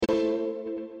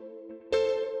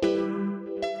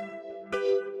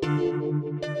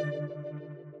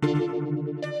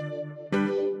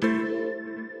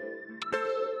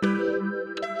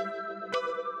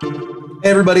Hey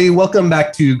everybody, welcome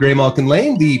back to Graymalkin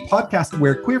Lane, the podcast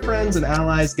where queer friends and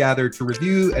allies gather to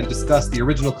review and discuss the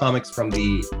original comics from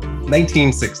the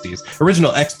 1960s,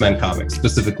 original X-Men comics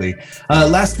specifically.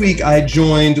 Last week I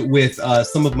joined with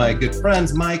some of my good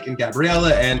friends, Mike and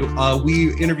Gabriella, and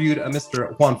we interviewed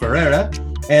Mr. Juan Ferreira,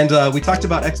 and we talked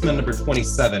about X-Men number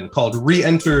 27 called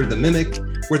Re-Enter the Mimic,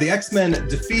 where the X-Men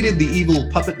defeated the evil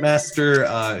Puppet Master,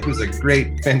 who's a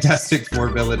great Fantastic Four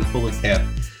villain full of camp.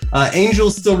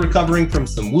 Angel's still recovering from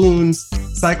some wounds.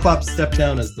 Cyclops stepped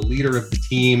down as the leader of the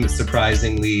team,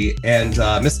 surprisingly. And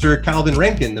Mr. Calvin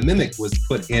Rankin, the Mimic, was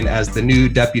put in as the new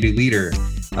deputy leader,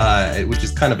 which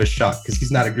is kind of a shock because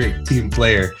he's not a great team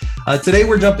player. Today,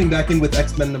 we're jumping back in with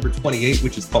X-Men number 28,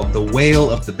 which is called The Wail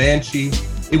of the Banshee.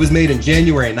 It was made in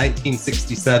January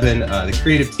 1967. The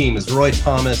creative team is Roy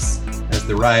Thomas as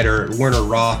the writer, Werner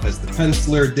Roth as the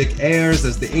penciler, Dick Ayers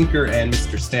as the inker, and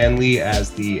Mr. Stan Lee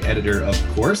as the editor,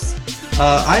 of course.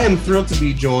 I am thrilled to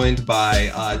be joined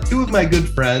by two of my good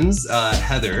friends,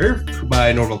 Heather,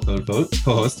 my normal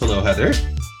co-host. Hello, Heather.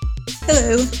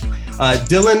 Hello.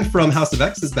 Dylan from House of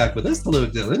X is back with us. Hello,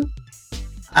 Dylan.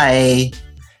 Hi.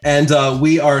 And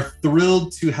we are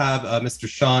thrilled to have Mr.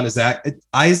 Sean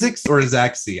Isaacs or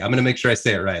Isaacsi. I'm going to make sure I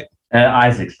say it right.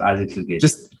 Isaacs is good.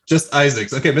 Just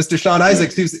Isaacs. Okay, Mr. Sean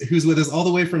Isaacs, who's with us all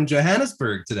the way from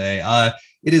Johannesburg today.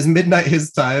 It is midnight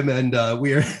his time, and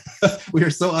we are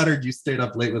so honored you stayed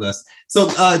up late with us. So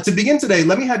to begin today,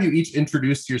 let me have you each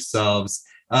introduce yourselves,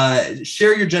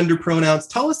 share your gender pronouns,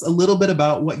 tell us a little bit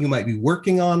about what you might be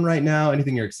working on right now,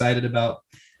 anything you're excited about.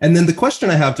 And then the question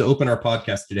I have to open our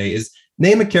podcast today is,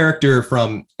 name a character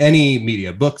from any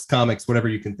media, books, comics, whatever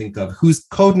you can think of, whose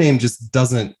code name just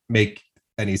doesn't make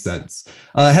any sense.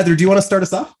 Heather, do you want to start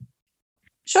us off?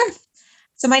 Sure.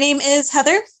 So my name is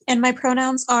Heather, and my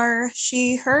pronouns are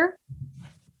she, her.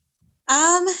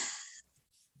 I'm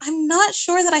not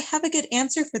sure that I have a good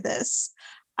answer for this.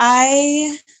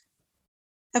 I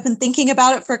have been thinking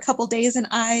about it for a couple days, and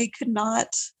I could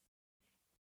not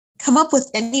come up with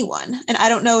anyone. And I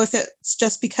don't know if it's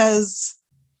just because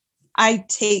I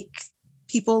take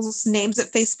people's names at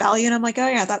face value and I'm like, oh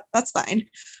yeah, that's fine.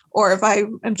 Or if I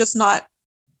am just not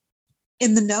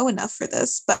in the know enough for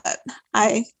this, but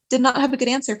I did not have a good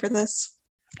answer for this.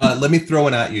 Let me throw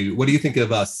one at you. What do you think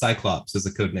of Cyclops as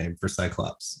a code name for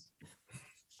Cyclops?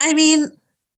 I mean,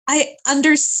 I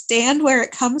understand where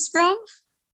it comes from.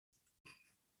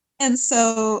 And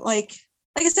so like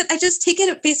I said, I just take it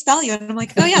at face value and I'm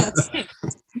like, oh yeah, that's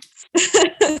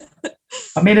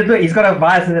I mean, he's got a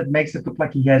visor that makes it look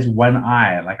like he has one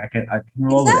eye. Like I can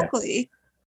roll exactly.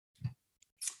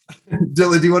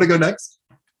 Dylan, do you want to go next?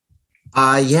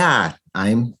 Yeah,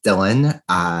 I'm Dylan.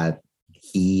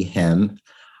 He, him.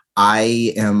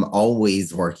 I am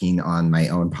always working on my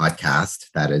own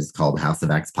podcast that is called House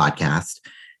of X Podcast.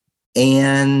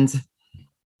 And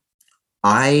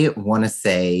I want to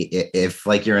say, if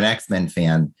like you're an X-Men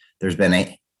fan, there's been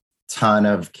a ton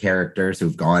of characters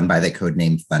who've gone by the code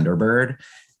name Thunderbird.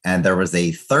 And there was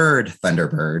a third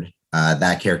Thunderbird.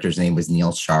 That character's name was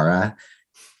Neil Shara.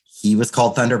 He was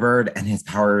called Thunderbird, and his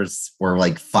powers were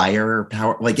like fire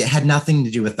power. Like it had nothing to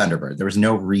do with Thunderbird. There was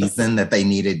no reason that they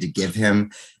needed to give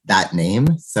him that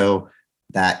name. So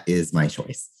that is my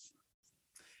choice.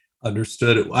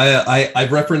 Understood.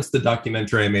 I've referenced the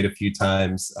documentary I made a few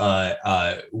times.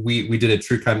 We did a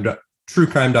true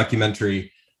crime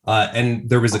documentary, and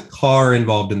there was a car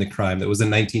involved in the crime that was a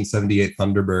 1978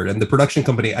 Thunderbird, and the production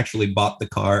company actually bought the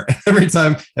car. Every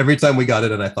time we got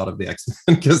it, and I thought of the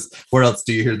X-Men, because where else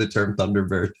do you hear the term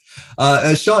Thunderbird?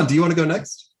 Sean, do you want to go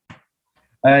next?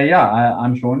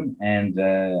 I'm Sean, and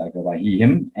I go by he,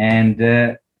 him,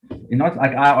 and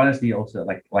like I honestly also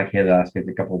like Heather, I spent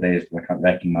a couple of days like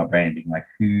racking my brain, being like,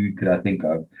 who could I think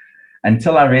of?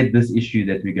 Until I read this issue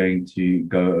that we're going to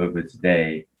go over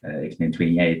today, X-Men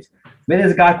 28, where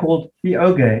there's a guy called the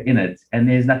Ogre in it, and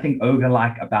there's nothing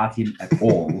ogre-like about him at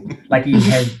all. Like he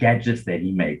has gadgets that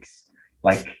he makes.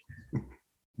 Like,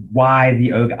 why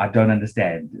the Ogre? I don't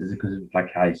understand. Is it because of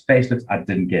like how his face looks? I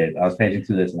didn't get it. I was paging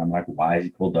through this, and I'm like, why is he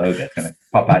called the Ogre? It's gonna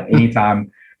pop out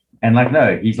anytime. And like,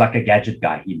 no, he's like a gadget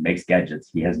guy. He makes gadgets.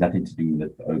 He has nothing to do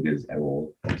with ogres at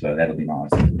all. So that'll be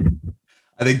nice.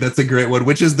 I think that's a great one,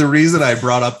 which is the reason I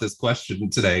brought up this question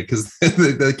today, because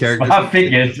the character. I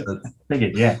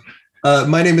figured, yeah.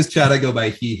 My name is Chad. I go by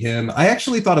he, him. I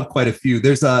actually thought of quite a few.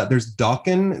 There's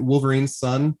Daken, Wolverine's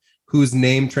son, whose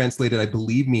name translated, I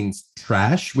believe, means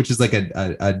trash, which is like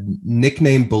a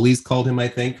nickname bullies called him, I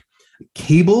think.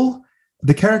 Cable,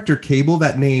 the character Cable,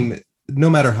 that name,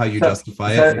 no matter how you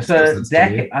justify it. So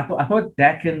Daken, I thought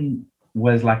Daken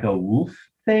was like a wolf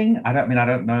thing. I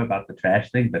don't know about the trash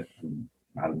thing, but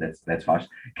that's harsh.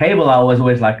 Cable, I was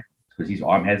always like, because his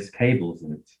arm has cables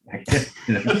in it.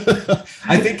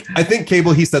 I think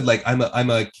Cable, he said like I'm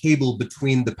a cable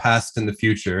between the past and the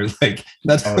future. Like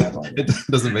that's it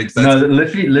doesn't make sense. No,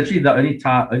 literally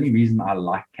the only reason I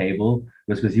like Cable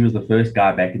was because he was the first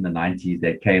guy back in the 90s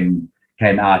that came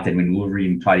out, and when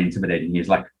Wolverine tried to intimidate him, he was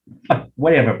like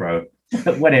whatever, bro.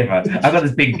 Whatever. I've got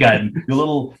this big gun. The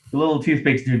little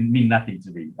toothpicks do mean nothing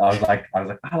to me. I was like, I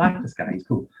like this guy. He's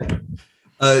cool.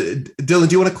 Dylan,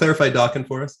 do you want to clarify Dakin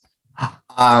for us?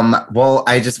 Well,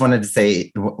 I just wanted to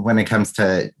say, when it comes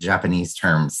to Japanese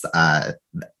terms, I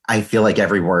feel like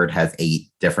every word has 8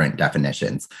 different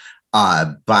definitions.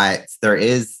 But there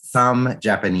is some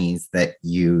Japanese that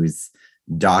use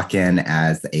Dakin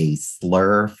as a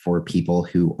slur for people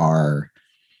who are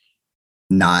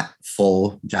not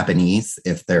full Japanese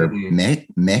if they're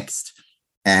mixed.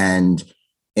 And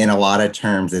in a lot of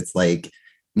terms, it's like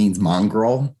means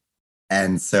mongrel.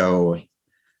 And so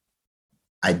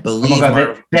I believe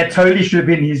that totally should have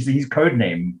been his code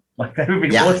name. Like that would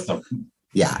be awesome.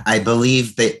 Yeah, I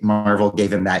believe that Marvel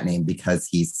gave him that name because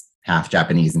he's half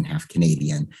Japanese and half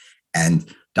Canadian.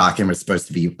 And Dakin was supposed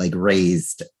to be like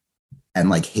raised and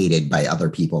like hated by other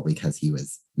people because he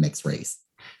was mixed race.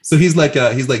 So he's like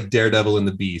Daredevil and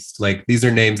the Beast. Like these are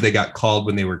names they got called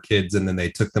when they were kids, and then they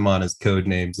took them on as code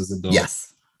names as adults.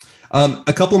 Yes.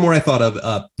 A couple more I thought of.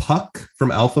 Puck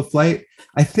from Alpha Flight.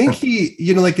 I think he,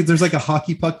 like there's like a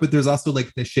hockey puck, but there's also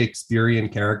like the Shakespearean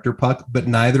character Puck, but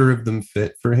neither of them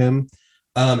fit for him.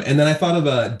 And then I thought of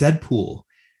Deadpool.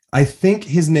 I think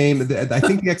his name. I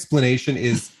think the explanation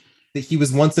is that he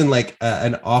was once in like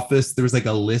an office. There was like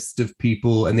a list of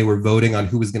people, and they were voting on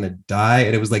who was going to die,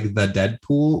 and it was like the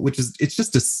Deadpool, it's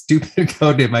just a stupid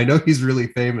code name. I know he's really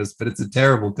famous, but it's a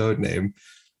terrible code name.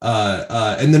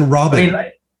 And then Robin,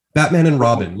 Batman and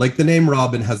Robin. Like the name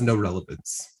Robin has no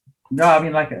relevance. No, I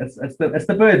mean like it's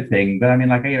the bird thing, but I mean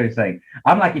like I was saying,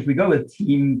 I'm like if we go with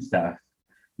team stuff,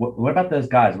 what about those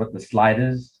guys? What the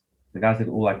Sliders? The guys that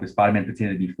all like with Spider-Man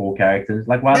pretended to be 4 characters.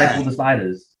 Like why are they called the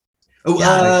Sliders?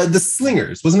 Oh, the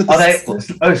Slingers, wasn't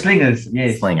it? Slingers,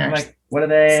 yes. Slingers. I'm like, what are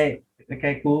they?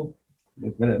 Okay, cool.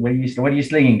 What are you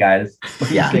slinging, guys?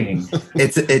 What are you slinging?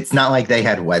 It's not like they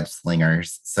had web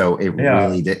slingers, so it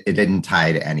really it didn't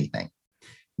tie to anything.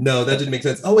 No, that didn't make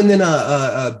sense. Oh, and then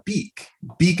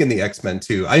Beak in the X-Men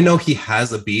too. I know he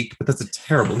has a beak, but that's a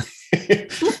terrible name.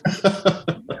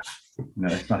 No,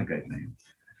 it's not a great name.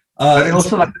 But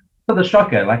also like the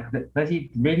Shocker, like does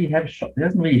he really have shock? He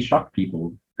doesn't really shock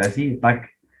people. Does he? Like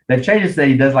they've changed it that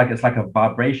he does like it's like a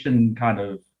vibration kind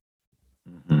of.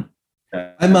 I'm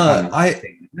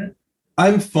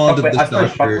fond of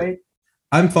the Shocker.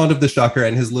 I'm fond of the Shocker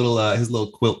and his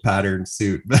little quilt pattern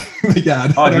suit. Yeah, I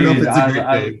don't know if it's a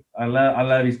great name. I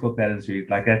love his quilt pattern suit.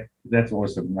 Like that's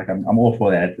awesome. Like I'm all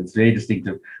for that. It's very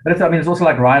distinctive. But it's also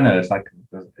like Rhino. It's like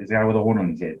it's a guy with a horn on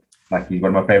his head. Like he's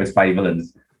one of my favorite Spidey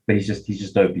villains. But he's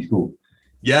just dope. He's cool.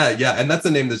 Yeah, and that's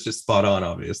a name that's just spot on,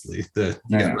 obviously.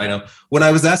 Rhino. When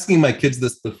I was asking my kids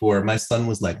this before, my son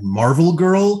was like, Marvel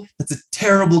Girl? That's a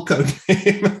terrible code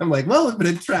name. I'm like, well, but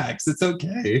it tracks. It's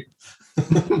okay.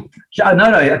 No.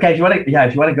 Okay, if you want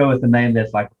to go with the name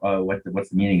that's like, what's the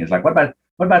meaning? Is like, what about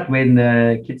when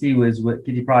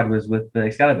Kitty Pryde was with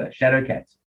Excalibur, Shadow Cat?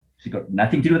 She got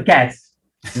nothing to do with cats.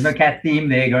 There's no cat theme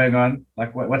there going on.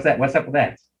 Like, what's that? What's up with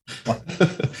that?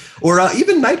 Or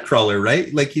even Nightcrawler,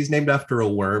 right? Like he's named after a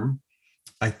worm,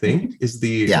 I think, is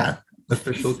the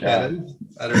official canon.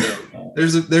 I don't know.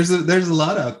 There's a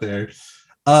lot out there.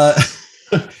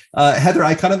 Heather,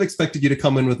 I kind of expected you to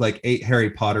come in with like 8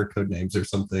 Harry Potter code names or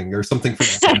something from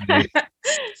that.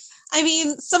 I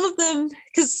mean, some of them,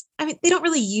 because they don't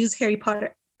really use Harry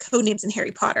Potter code names in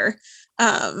Harry Potter,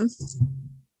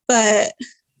 but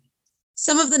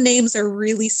some of the names are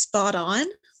really spot on.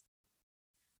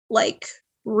 Like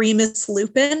Remus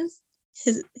Lupin,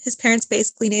 his parents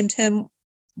basically named him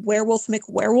Werewolf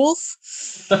McWerewolf.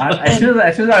 As soon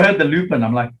as I heard the Lupin,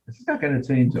 I'm like, this is not going to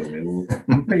turn into a werewolf.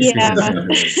 I'm pretty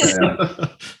sure.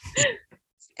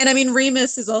 And I mean,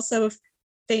 Remus is also a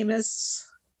famous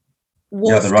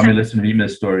wolf. Yeah, the Romulus and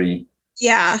Remus story.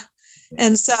 Yeah,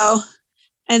 and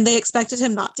they expected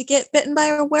him not to get bitten by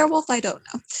a werewolf. I don't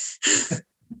know.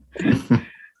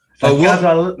 Guys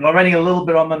are running a little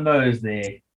bit on the nose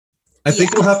there. I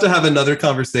think we'll have to have another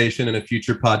conversation in a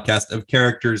future podcast of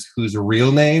characters whose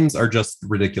real names are just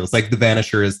ridiculous. Like the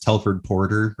Vanisher is Telford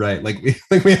Porter, right? Like we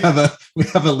have a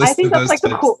list. I think that's like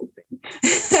the cool thing.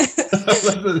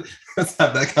 Let's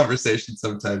have that conversation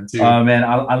sometime too. Oh man,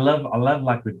 I love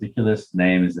like ridiculous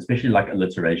names, especially like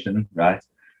alliteration, right?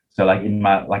 So like in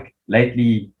my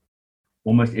lately,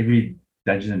 almost every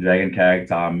Dungeons and Dragon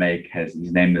character I make has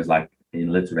his name is like an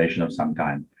alliteration of some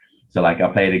kind. So like I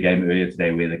played a game earlier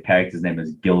today where the character's name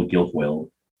is Gil Guilfoyle.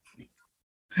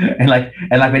 And like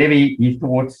whenever he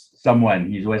thwarts someone,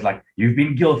 he's always like, "You've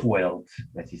been Guilfoiled."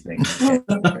 That's his thing.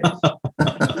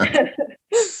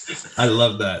 I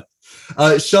love that.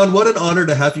 Sean, what an honor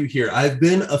to have you here. I've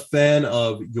been a fan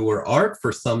of your art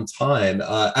for some time,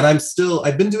 and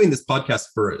I've been doing this podcast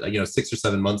for 6 or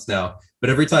 7 months now. But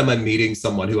every time I'm meeting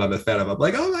someone who I'm a fan of, I'm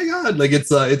like, oh my God, like it's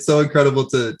so incredible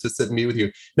to sit and meet with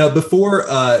you. Now,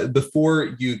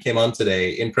 before you came on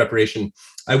today, in preparation,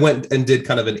 I went and did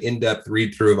kind of an in-depth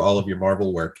read through of all of your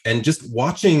Marvel work, and just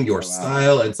watching your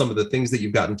style and some of the things that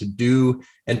you've gotten to do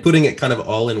and putting it kind of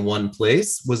all in one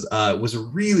place was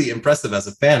really impressive as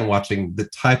a fan, watching the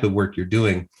type of work you're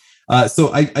doing.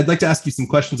 So I'd like to ask you some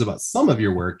questions about some of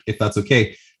your work, if that's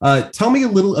okay. Tell me a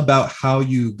little about how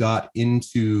you got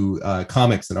into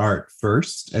comics and art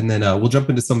first, and then we'll jump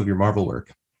into some of your Marvel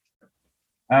work.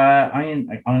 I'm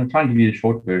going to try and give you the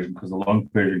short version because the long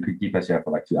version could keep us here for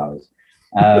like 2 hours.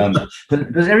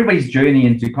 Because everybody's journey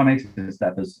into comics and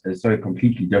stuff is so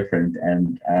completely different,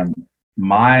 and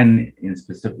mine in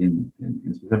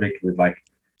specific was like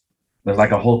there's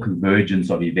like a whole convergence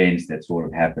of events that sort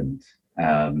of happened.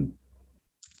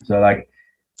 So like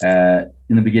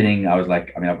in the beginning, I was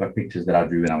like, I've got pictures that I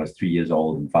drew when I was 3 years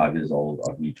old and 5 years old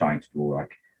of me trying to draw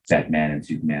like Batman and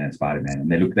Superman and Spider-Man, and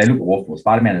they look awful.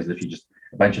 Spider-Man is literally just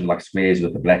a bunch of like squares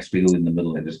with a black squiggle in the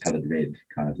middle and just colored red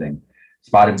kind of thing.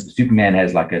 Superman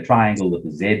has like a triangle with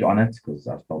a Z on it because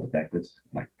I spelled it backwards,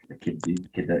 like the kids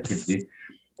do.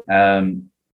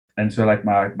 And so like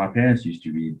my parents used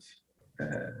to read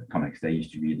comics. They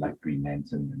used to read like Green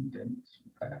Lantern and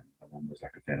my mom was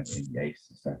like a fan of Andy Ace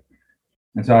and stuff.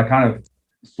 And so I kind of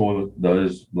saw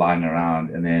those lying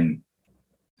around, and then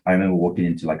I remember walking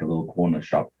into like a little corner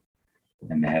shop,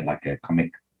 and they had like a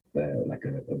comic, like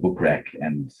a book rack,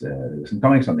 and there were some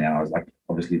comics on there. And I was like,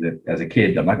 obviously, as a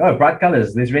kid, I'm like, oh, bright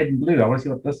colors, there's red and blue. I want to see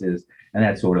what this is, and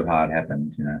that's sort of how it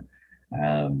happened,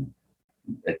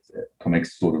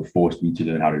 comics sort of forced me to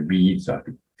learn how to read, so I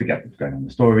could figure out what's going on in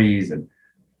the stories. And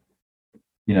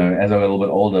as I got a little bit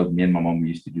older, me and my mom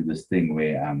used to do this thing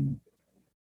where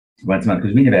once a month,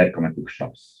 because we never had comic book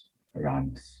shops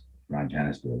around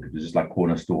Johannesburg. It was just like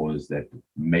corner stores that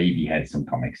maybe had some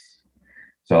comics.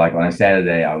 So like on a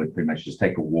Saturday, I would pretty much just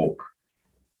take a walk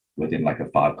within like a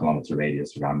 5-kilometer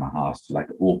radius around my house to like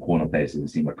all corner places and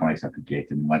see what comics I could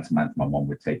get. And once a month, my mom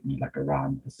would take me like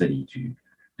around the city to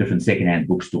different secondhand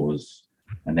bookstores,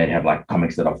 and they'd have like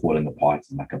comics that are falling apart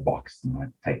in like a box, and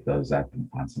I'd take those up and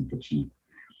find some for cheap.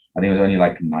 I think it was only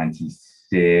like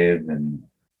 97.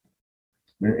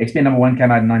 X-Men #1 came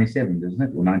out in 97, doesn't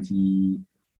it? Or 90.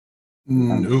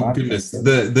 Oh goodness,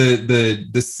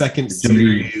 the second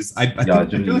series. I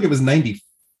feel like it was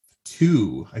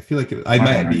 92. I feel like I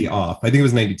might be off. I think it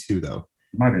was 92 though.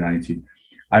 It might be 92.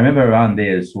 I remember around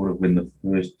there is sort of when the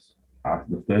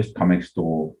first comic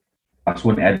store. I saw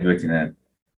an advert there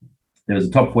was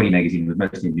a top 40 magazine. It was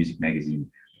mostly a music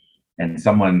magazine, and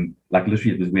someone like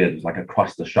literally, it was weird. It was like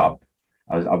across the shop.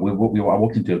 I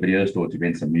walked into a video store to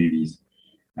rent some movies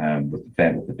with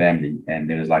the family, and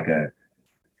there was like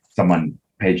someone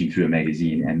paging through a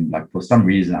magazine, and like for some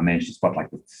reason I managed to spot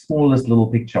like the smallest little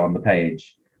picture on the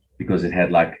page because it had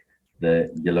like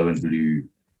the yellow and blue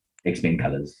X-Men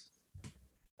colors.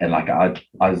 And like I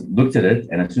looked at it,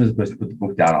 and as soon as the person put the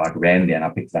book down, I like ran there and I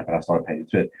picked it up and I started paying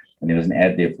to it. And there was an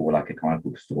ad there for like a comic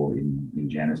book store in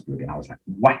Johannesburg, and I was like,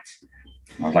 what?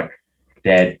 And I was like,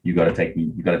 Dad, you got to take me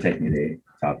there,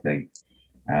 type thing.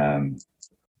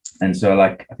 And so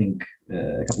like I think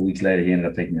a couple of weeks later, he ended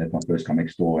up taking me to my first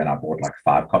comic store, and I bought like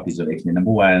 5 copies of X-Men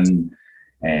 #1,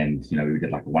 and we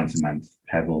did like a once a month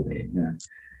travel there.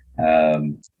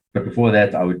 But before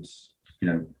that, I would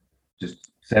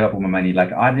just save up all my money.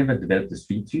 Like I never developed a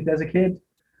sweet tooth as a kid,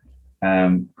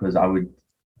 because I would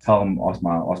ask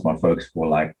my folks for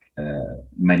like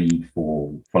money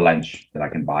for lunch that I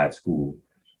can buy at school,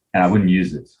 and I wouldn't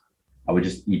use it. I would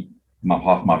just eat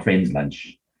half my friend's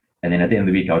lunch, and then at the end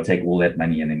of the week I would take all that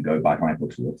money and then go buy comic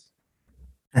books with it.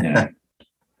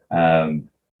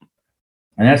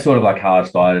 And that's sort of like how I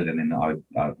started. And then I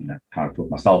kind of taught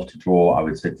myself to draw. I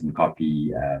would sit and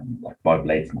copy like Bob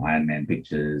Layton Iron Man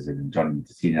pictures and John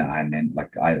Messina Iron Man,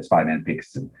 like Spider-Man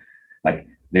pics, and like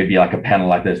there'd be like a panel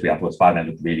like this where I thought Spider-Man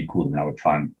looked really cool, and I would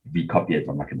try and recopy it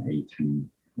on like an A3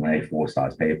 or A4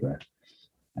 size paper.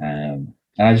 And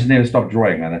I just never stopped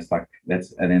drawing, and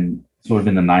and then sort of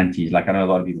in the 90s, like I know a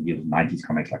lot of people give 90s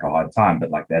comics like a hard time, but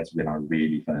like that's when I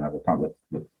really fell in love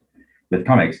with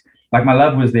comics. Like my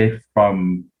love was there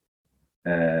from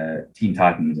Teen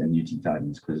Titans and New Teen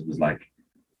Titans, because it was like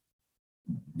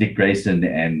Dick Grayson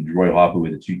and Roy Harper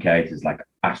were the two characters. Like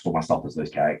I saw myself as those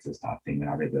characters type thing when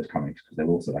I read those comics because they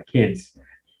were also like kids,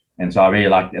 and so I really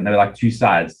liked. And they were like two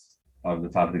sides of the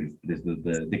type of thing. There's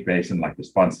the Dick Grayson, like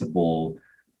responsible,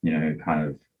 kind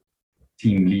of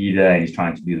team leader, and he's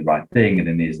trying to do the right thing. And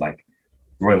then there's like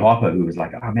Roy Harper, who was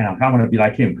like, oh man, I kind of want to be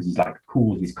like him because he's like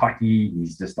cool, he's cocky,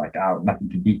 he's just like, oh, nothing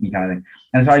can beat me kind of thing.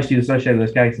 And so I used to associate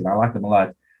those characters, and I liked them a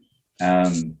lot.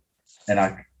 And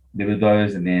there were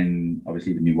those, and then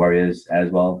obviously the New Warriors as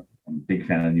well. I'm a big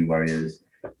fan of New Warriors.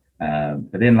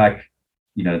 But then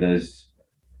those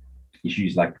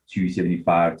issues like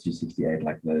 275, 268,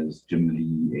 like those Jim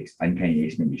Lee Uncanny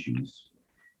X-Men issues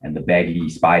and the Bagley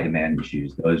Spider-Man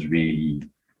issues, those really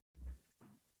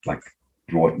like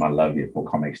brought my love for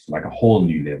comics to like a whole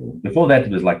new level. Before that,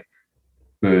 it was like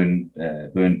Byrne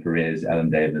Perez,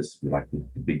 Alan Davis were like the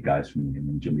big guys from me, and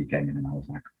then Jim Lee came in, and I was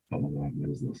like, oh my God, what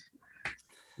is this?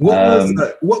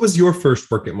 What was your first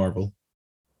work at Marvel?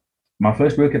 My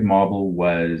first work at Marvel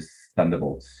was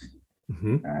Thunderbolts.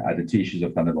 Mm-hmm. I did 2 issues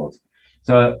of Thunderbolts.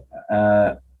 So,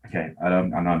 okay, I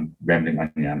know I'm rambling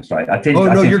on you. I'm sorry.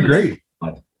 You're great.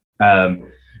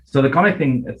 So the comic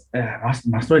thing,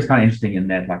 my story is kind of interesting in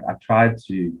that, like, I tried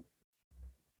to,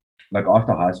 like,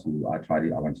 after high school, I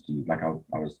wanted to, like, I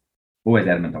was always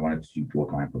adamant I wanted to draw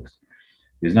comic books.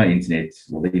 There's no internet.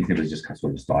 Well, the internet was just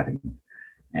sort of starting.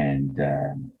 And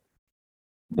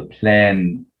the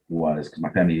plan was, because my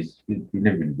family's, we've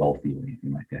never been wealthy or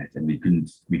anything like that, and we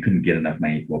couldn't get enough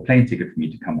money for a plane ticket for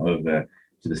me to come over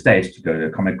to the States to go to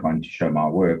Comic-Con to show my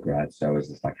work, right? So it was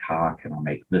just like, how can I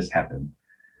make this happen?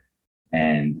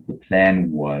 And the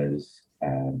plan was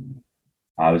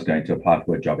I was going to apply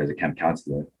for a job as a camp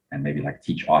counselor and maybe like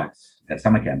teach arts at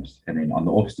summer camps, and then on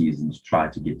the off seasons try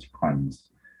to get to cons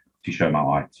to show my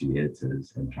art to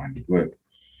editors and try and get work.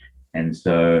 And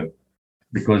so,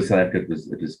 because South Africa it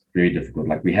was very difficult.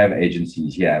 Like, we have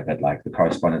agencies here, but like the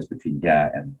correspondence between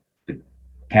here and the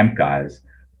camp guys,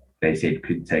 they said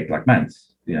could take like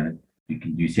months.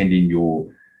 You send in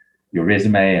your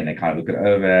resume, and they kind of look it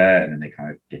over, and then they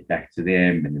kind of get back to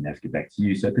them, and then they have to get back to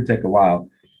you. So it could take a while.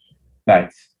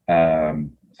 But so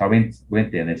I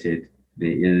went there, and they said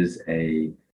there is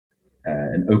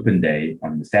an open day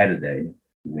on the Saturday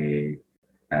where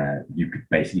you could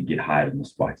basically get hired on the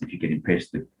spot if you get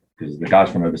impressed, because the guys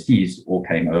from overseas all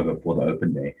came over for the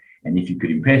open day, and if you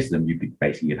could impress them, you could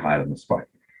basically get hired on the spot.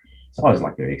 So I was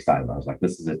like very excited. I was like,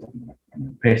 this is it. I'm going to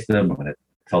impress them. I'm going to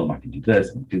tell them I can do this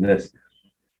and do this.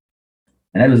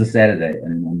 And that was a Saturday.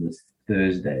 And on this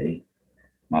Thursday,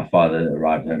 my father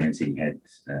arrived home and said he had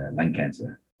lung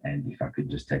cancer, and if I could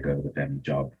just take over the family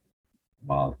job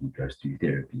while he goes through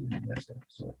therapy and that stuff.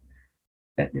 So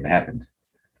that never happened.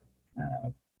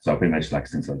 So pretty much, like,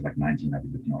 since I was like 19, I've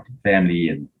been looking after the family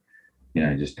and,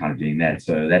 just kind of doing that.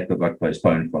 So that got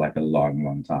postponed for like a long,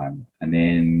 long time. And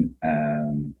then,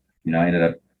 I ended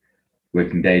up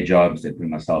working day jobs and putting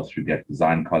myself through graphic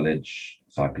design college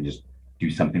so I could just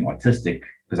do something artistic,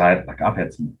 because I've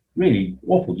had some really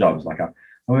awful jobs. Like, I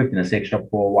worked in a sex shop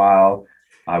for a while.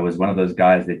 I was one of those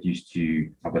guys that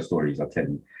I've got stories, I'll tell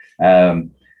you.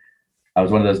 I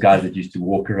was one of those guys that used to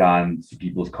walk around to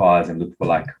people's cars and look for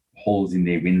like holes in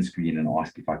their windscreen and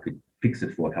ask if I could fix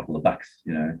it for a couple of bucks,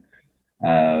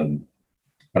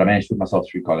 But I managed to put myself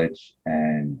through college,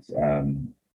 and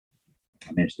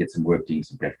I managed to get some work doing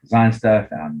some graphic design stuff,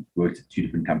 and worked at 2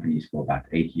 different companies for about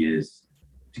 8 years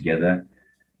together.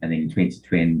 And then in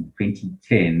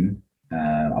 2010,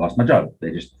 I lost my job.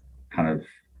 They just kind of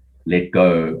let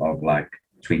go of like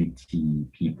 20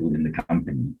 people in the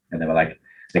company, and they were like,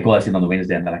 they call us in on the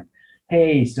Wednesday, and they're like,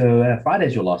 hey, so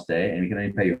Friday's your last day, and we can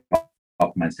only pay you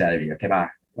half my salary. Okay, bye.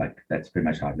 Like, that's pretty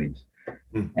much how it went.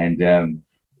 And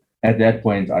at that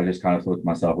point, I just kind of thought to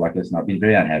myself, like, listen, I've been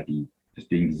very unhappy just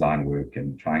doing design work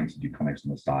and trying to do comics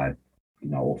on the side,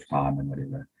 off time and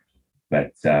whatever.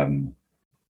 But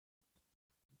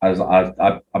I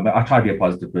try to be a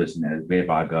positive person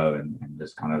wherever I go, and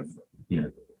just kind of,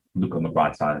 look on the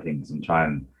bright side of things and try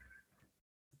and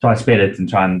spread it and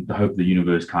try and hope the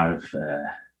universe kind of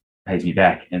pays me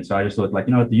back. And so I just thought, like,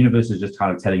 the universe is just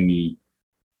kind of telling me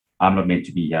I'm not meant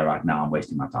to be here right now. I'm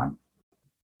wasting my time.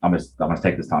 I must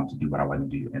take this time to do what I want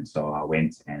to do. And so I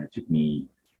went, and it took me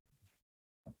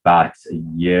about a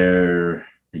year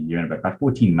and about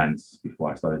 14 months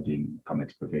before I started doing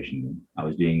comics professionally. I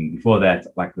was doing, before that,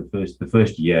 like the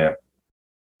first year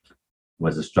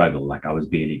was a struggle. Like, I was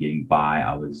barely getting by.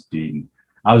 I was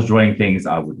drawing things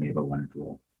I would never want to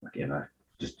draw, like, ever,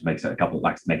 just to make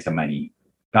make some money.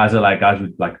 Guys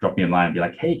would like drop me a line and be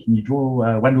like, hey, can you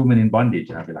draw Wonder Woman in bondage?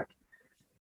 And I'd be like,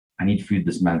 I need food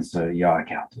this month, so yeah, I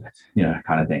can't do it,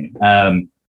 kind of thing.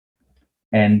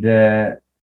 And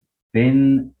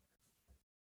then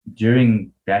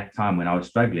during that time when I was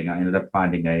struggling, I ended up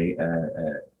finding a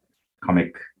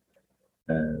comic,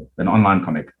 an online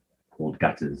comic called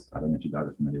Gutters. I don't know if you guys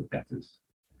are familiar with Gutters,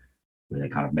 where they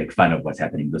kind of make fun of what's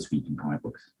happening this week in comic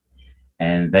books.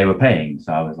 And they were paying,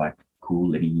 so I was like, cool,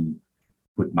 let me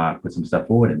put some stuff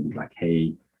forward and be like,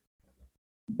 hey,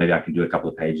 maybe I can do a couple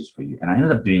of pages for you. And I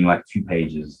ended up doing like 2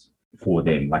 pages for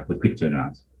them, like with quick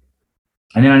turnarounds.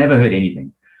 And then I never heard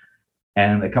anything.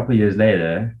 And a couple of years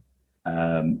later,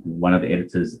 one of the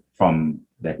editors from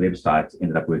that website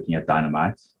ended up working at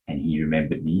Dynamite, and he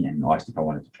remembered me and asked if I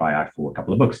wanted to try out for a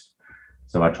couple of books.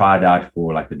 So I tried out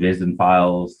for like the Dresden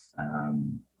Files,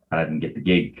 but I didn't get the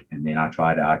gig. And then I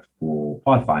tried out for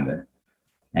Pathfinder,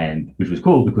 and which was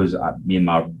cool because me and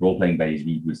my role-playing buddies,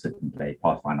 we would sit and play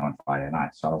Pathfinder on Friday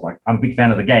night. So I was like, I'm a big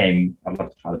fan of the game. I'd love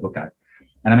to try the book out.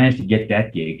 And I managed to get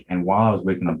that gig. And while I was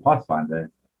working on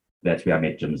Pathfinder, that's where I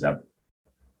met Jim Zub.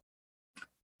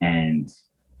 And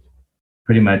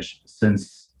pretty much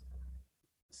since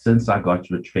I got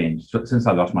retrenched, since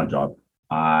I lost my job,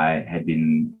 I had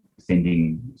been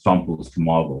sending samples to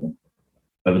Marvel.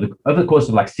 Over the course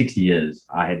of like 60 years,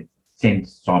 I had sent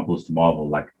samples to Marvel.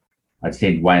 Like I'd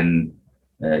send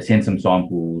some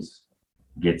samples,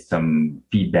 get some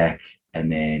feedback,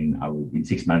 and then in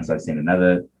 6 months, I'd send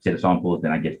another set of samples,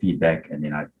 then I'd get feedback, and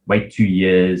then I'd wait 2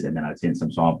 years, and then I'd send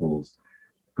some samples,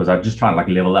 because I'm just trying to like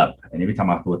level up. And every time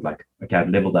I thought like, okay, I've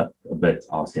leveled up a bit,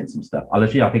 I'll send some stuff. I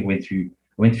think went through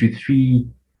three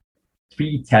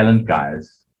talent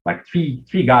guys, like three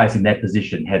guys in that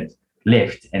position had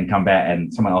left and come back,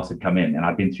 and someone else had come in, and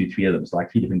I've been through 3 of them. So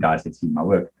like 3 different guys had seen my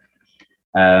work.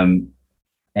 And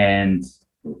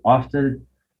after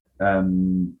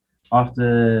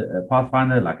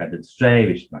Pathfinder, like I did Stray,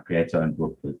 which is my creator-owned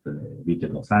book with Vita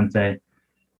Del Sante.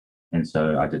 And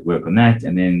so I did work on that.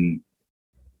 And then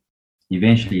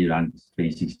eventually around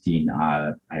 2016,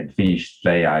 I had finished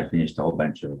Stray. I had finished a whole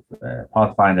bunch of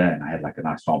Pathfinder, and I had like a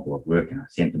nice sample of work, and I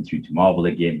sent them through to Marvel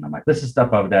again. And I'm like, this is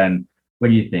stuff I've done. What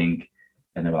do you think?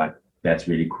 And they were like, that's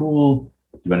really cool.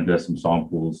 Do you want to do some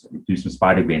samples, do some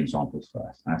Spider-Gwen samples for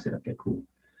us? And I said, okay, cool.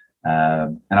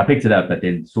 And I picked it up, but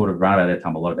then sort of around about that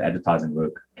time, a lot of advertising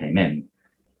work came in,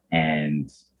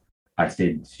 and I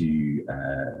said to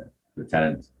the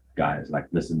talent guys, like,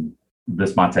 listen,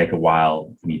 this might take a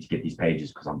while for me to get these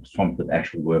pages because I'm swamped with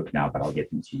actual work now, but I'll get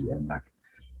them to you. And like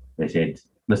they said,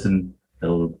 listen,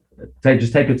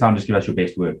 just take your time, just give us your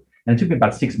best work. And it took me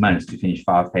about 6 months to finish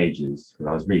 5 pages because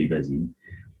I was really busy.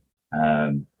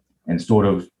 And sort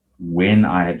of when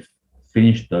I had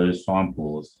finished those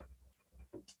samples,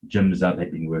 Jim Zub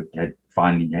had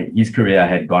finally, his career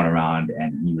had gone around,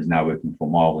 and he was now working for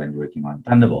Marvel and working on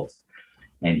Thunderbolts.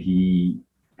 And he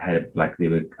had like,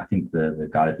 I think the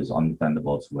guy that was on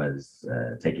Thunderbolts was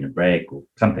taking a break or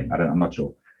something. I'm not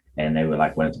sure. And they were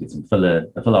like, wanted to get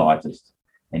a filler artist.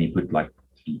 And he put like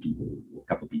a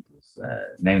couple of people's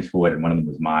names forward, and one of them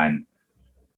was mine.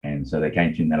 And so they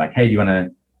came to me and they're like, hey, do you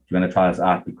want to try this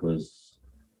out? Because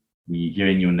we're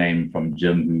hearing your name from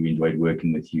Jim, who enjoyed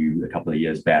working with you a couple of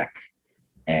years back,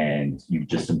 and you've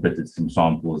just submitted some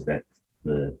samples that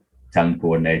the talent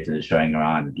coordinator is showing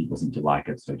around, and people seem to like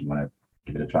it. So do you want to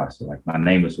give it a try? So like my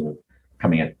name was sort of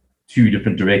coming at 2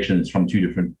 different directions for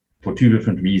 2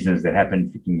 different reasons that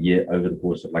happened over the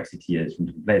course of like 6 years from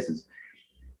different places.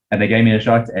 And they gave me a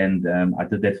shot, and I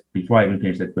did that before I even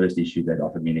finished that first issue. They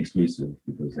offered me an exclusive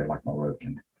because they like my work,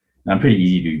 and I'm pretty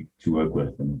easy to work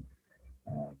with. And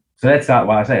so that's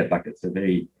why I say it. Like, it's a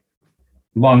very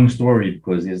long story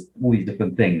because there's all these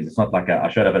different things. It's not like I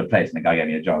showed up at a place and the guy gave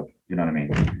me a job. You know what I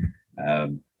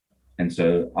mean? And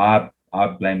so I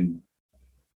blame.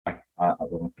 I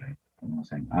won't blame. I'm not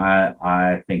saying.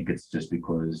 I think it's just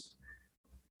because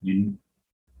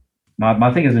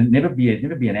my thing is never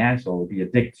be an asshole, be a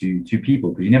dick to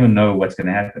people, because you never know what's going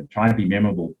to happen. Try and be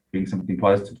memorable, bring something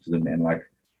positive to them, and like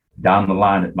down the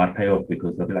line it might pay off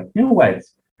because they'll be like, you know what,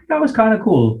 that was kind of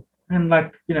cool, and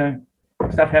like, you know,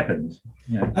 stuff happens.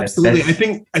 You know, absolutely.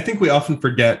 I think we often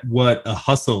forget what a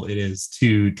hustle it is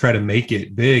to try to make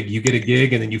it big. You get a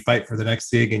gig and then you fight for the next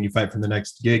gig and you fight for the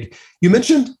next gig. You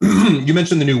mentioned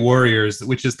the New Warriors,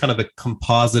 which is kind of a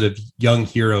composite of young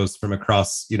heroes from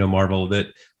across, Marvel that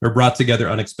were brought together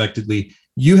unexpectedly.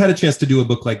 You had a chance to do a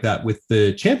book like that with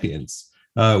the Champions.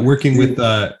 Working with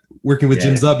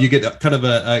Jim Zub, you get kind of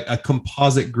a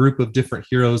composite group of different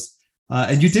heroes.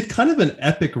 And you did kind of an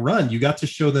epic run. You got to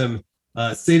show them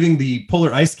saving the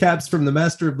polar ice caps from the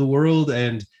Master of the World,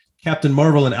 and Captain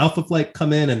Marvel and Alpha Flight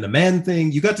come in, and the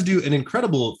Man-Thing. You got to do an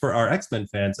incredible, for our X-Men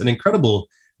fans, an incredible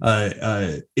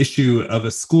issue of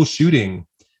a school shooting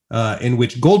in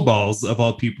which Goldballs, of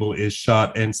all people, is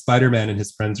shot, and Spider-Man and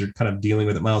his friends are kind of dealing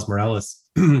with it, Miles Morales.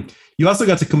 You also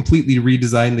got to completely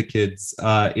redesign the kids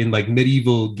in like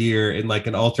medieval gear in like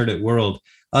an alternate world.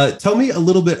 Tell me a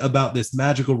little bit about this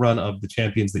magical run of the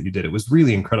Champions that you did. It was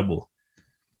really incredible.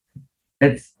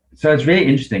 It's really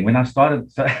interesting. When I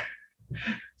started,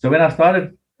 when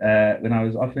I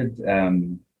was offered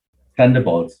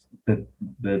Thunderbolts,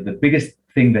 the biggest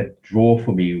thing that draw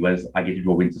for me was I get to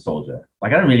draw Winter Soldier.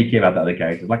 Like I don't really care about the other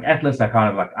characters. Like Atlas, I kind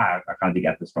of like I can't dig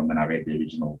Atlas from when I read the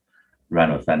original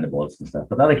run of Thunderbolts and stuff.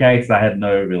 But the other characters, I had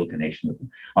no real connection with them.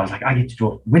 I was like, I get to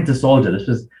draw Winter Soldier. This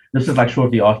was like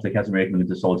shortly after Captain America and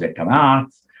Winter Soldier had come out,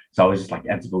 so I was just like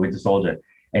amped for Winter Soldier.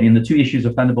 And in the 2 issues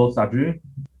of Thunderbolts I drew,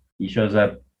 he shows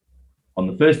up in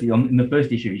the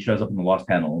first issue. He shows up in the last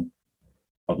panel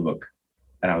of the book,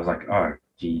 and I was like, oh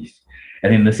geez.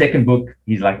 And in the second book,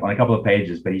 he's like on a couple of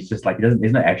pages, but he's just like there's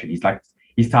no action.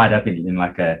 He's tied up in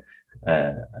like a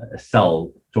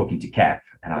cell talking to Cap,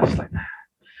 and I was like,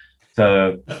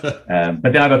 so. But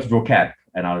then I got to draw Cap,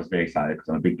 and I was very excited because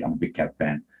I'm a big Cap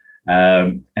fan.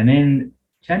 And then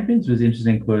Champions was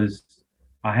interesting because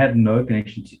I had no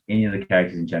connection to any of the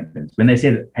characters in Champions. When they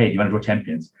said, "Hey, do you want to draw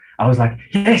Champions?" I was like,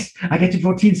 "Yes, I get to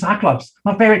draw Teen Cyclops,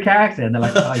 my favorite character." And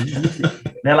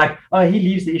they're like, "Oh, he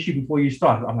leaves the issue before you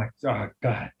start." I'm like, "Oh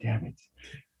God damn it!"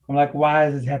 I'm like, "Why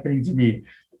is this happening to me?"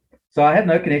 So I had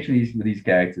no connection with these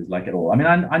characters like at all. I mean,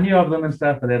 I knew of them and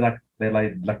stuff, but they're like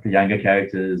the younger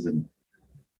characters, and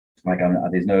like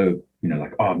there's no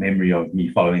memory of me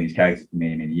following these characters for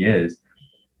many years.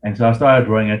 And so I started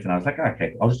drawing it, and I was like,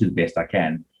 okay, I'll just do the best I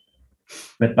can.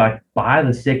 But like by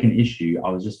the second issue, I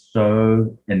was just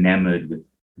so enamored with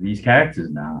these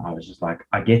characters now. I was just like,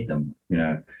 I get them,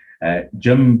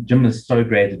 Jim is so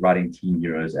great at writing teen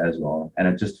heroes as well, and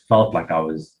it just felt like I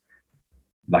was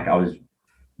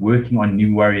working on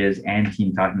New Warriors and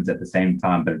Teen Titans at the same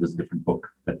time, but it was a different book.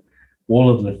 But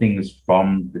all of the things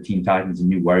from the Teen Titans and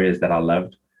New Warriors that I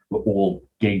loved were all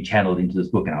getting channeled into this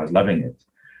book, and I was loving it,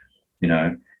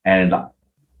 And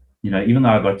even though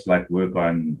I got to like work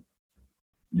on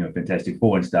Fantastic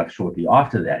Four and stuff shortly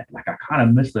after that, like I kind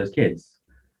of miss those kids.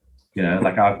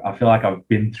 Like I feel like I've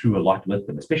been through a lot with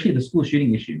them, especially the school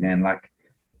shooting issue, man. Like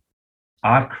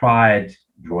I cried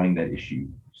drawing that issue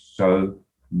so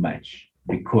much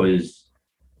because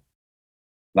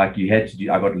like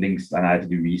I got links and I had to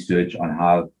do research on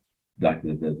how like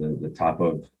the type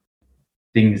of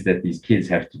things that these kids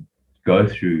have to go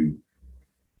through,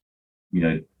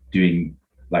 doing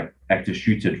like active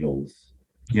shooter drills,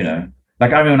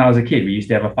 Like I remember when I was a kid, we used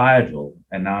to have a fire drill,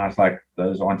 and now it's like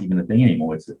those aren't even a thing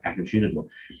anymore. It's an active shooter drill.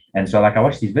 And so like I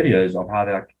watched these videos of how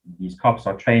these cops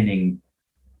are training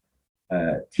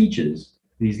teachers,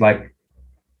 these like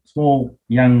small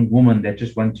young women that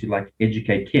just want to like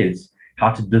educate kids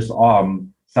how to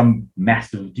disarm some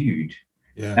massive dude.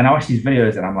 Yeah. And I watch these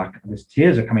videos and I'm like, these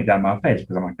tears are coming down my face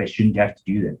because I'm like, they shouldn't have to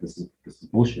do that. This is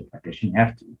bullshit. Like they shouldn't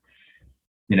have to,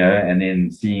 and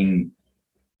then seeing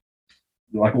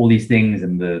like all these things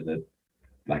and the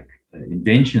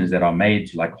inventions that are made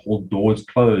to like hold doors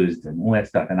closed and all that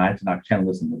stuff. And I had to like channel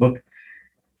this in the book.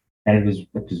 And it was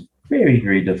very,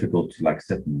 very difficult to like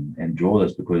sit and draw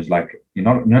this because like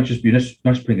you're not just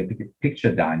putting a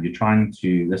picture down. You're trying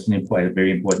to, that's a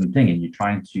very important thing, and you're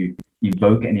trying to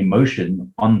evoke an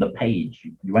emotion on the page.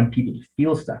 You want people to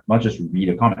feel stuff, not just read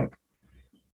a comic.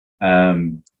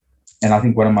 And I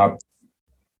think one of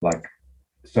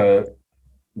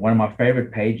my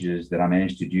favorite pages that I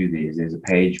managed to do there's a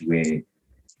page where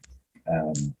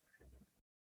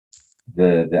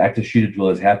the active shooter drill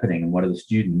is happening, and one of the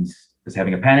students is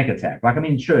having a panic attack. Like, I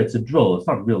mean, sure, it's a drill. It's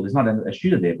not real. There's not a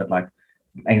shooter there, but like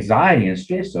anxiety and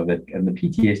stress of it, and the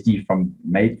PTSD from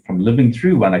living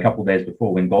through one a couple of days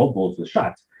before when Goldballs was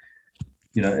shot,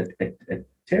 it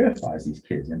terrifies these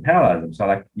kids and paralyzes them. So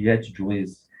like you had to draw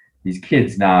these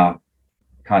kids now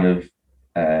kind of,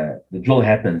 the drill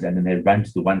happens and then they run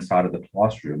to the one side of the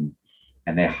classroom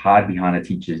and they hide behind a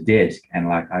teacher's desk. And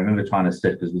like, I remember trying to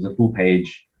sit because it was a full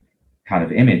page kind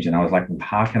of image. And I was like, well,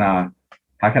 how can I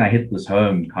hit this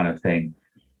home kind of thing?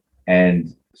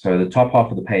 And so the top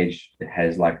half of the page, it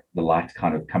has like the light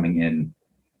kind of coming in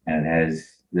and it has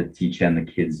the teacher and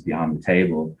the kids behind the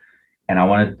table. And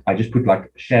I just put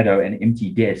like shadow and empty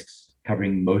desks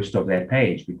covering most of that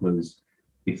page, because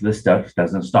if this stuff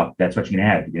doesn't stop, that's what you're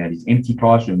gonna have. You're gonna have these empty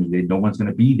classrooms where no one's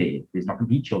gonna be there. There's not gonna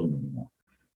be children anymore.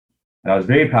 And I was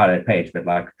very proud of that page, but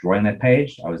like drawing that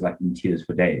page, I was like in tears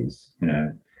for days,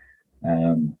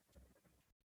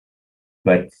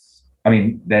 But I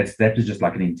mean, that was just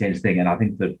like an intense thing. And I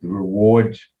think the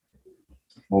reward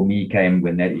for me came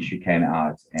when that issue came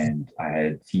out and I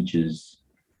had teachers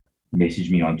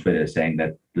messaged me on Twitter saying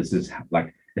that this is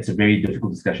like, it's a very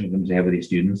difficult discussion for them to have with their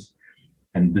students,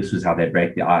 and this was how they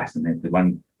break the ice. And then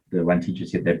the one teacher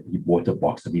said that he bought a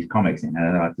box of these comics and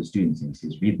handed it out to the students, and he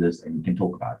says, read this and you can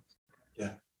talk about it.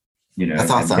 Yeah. You know,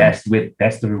 That's awesome.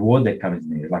 That's the reward that comes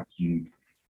in there. Like you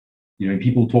know, when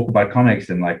people talk about comics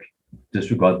and like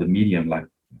disregard the medium, like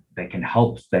they can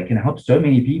help so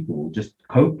many people just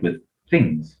cope with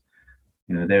things.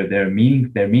 You know, they're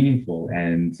meaningful,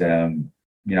 and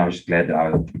you know, I was just glad that I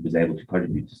was able to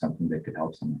contribute to something that could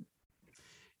help someone.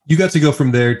 You got to go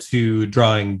from there to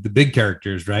drawing the big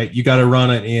characters, right? You got to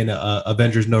run it in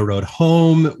Avengers No Road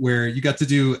Home, where you got to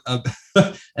do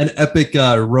an epic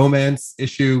romance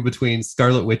issue between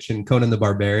Scarlet Witch and Conan the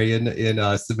Barbarian in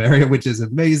Samaria, which is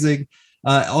amazing.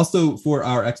 Also, for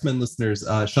our X-Men listeners,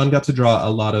 Sean got to draw a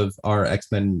lot of our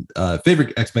X-Men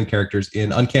favorite X-Men characters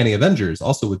in Uncanny Avengers,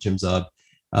 also with Jim Zub,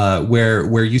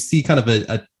 where you see kind of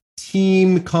a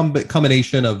team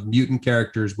combination of mutant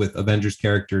characters with Avengers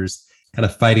characters kind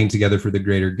of fighting together for the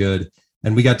greater good.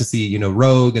 And we got to see, you know,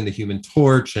 Rogue and the Human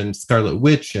Torch and Scarlet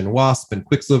Witch and Wasp and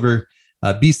Quicksilver,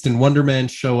 Beast and Wonder Man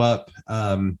show up.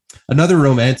 Another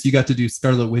romance, you got to do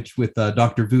Scarlet Witch with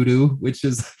Dr. Voodoo, which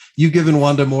is, you've given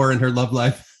Wanda more in her love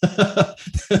life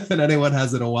than anyone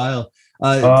has in a while.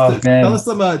 Tell us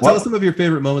some of your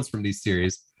favorite moments from these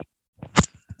series.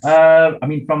 I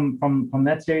mean, from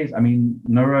that series, I mean,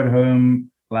 No Road Home,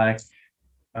 like,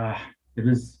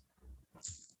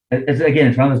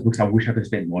 it's one of those books I wish I could have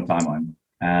spent more time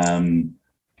on.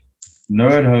 No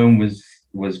Road Home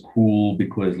was cool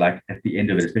because, like, at the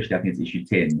end of it, especially I think it's issue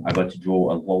 10, I got to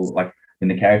draw a whole, like, when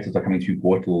the characters are coming through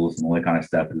portals and all that kind of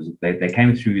stuff. They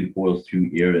came through the portals through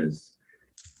eras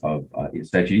of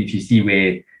so if you see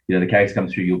where, you know, the characters come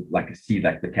through, you'll like see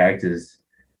like the characters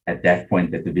at that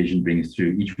point that the vision brings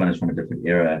through. Each one is from a different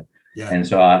era. Yeah. And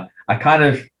so I kind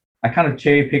of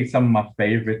cherry picked some of my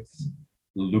favorites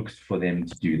looks for them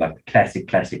to do, like the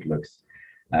classic looks.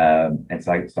 It's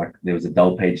like there was a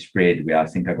double page spread where I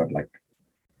think I got like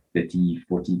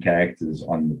 30-40 characters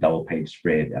on the double page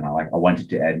spread, and I wanted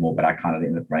to add more, but I kind of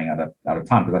ended up running out of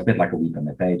time because I spent like a week on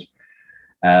that page.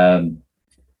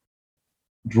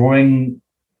 Drawing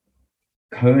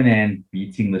Conan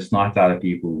beating the snot out of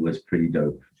people was pretty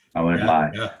dope. I won't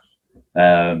lie.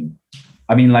 Yeah.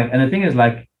 I mean, like, and the thing is,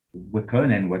 like, with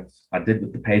Conan, what I did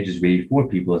with the pages where he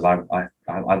fought people is I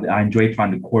enjoyed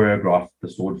trying to choreograph the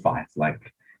sword fights.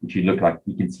 Like, if you look, like,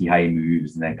 you can see how he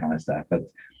moves and that kind of stuff. But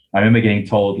I remember getting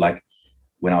told, like,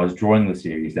 when I was drawing the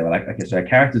series, they were like, okay, so a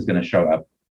character is going to show up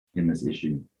in this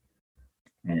issue,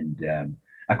 and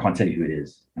I can't tell you who it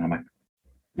is. And I'm like,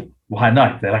 why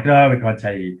not? They're like, no, we can't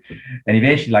tell you. And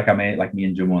eventually, like, I made, like, me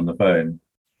and Jim on the phone,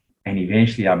 and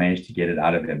eventually I managed to get it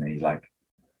out of him, and he's like,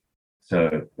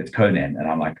 so it's Conan. And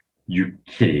I'm like, you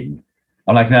kidding?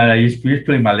 I'm like, no, you're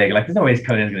pulling my leg. Like, there's no way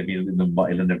Conan's going to be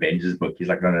in an Avengers book. He's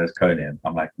like, no, it's Conan.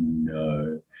 I'm like,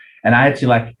 no. And I had to,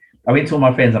 like, I went to all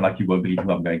my friends. I'm like, you won't believe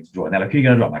who I'm going to draw. And they're like, who are you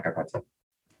going to draw? I'm like, I can't tell.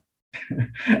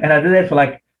 And I did that for,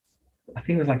 like, I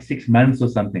think it was like 6 months or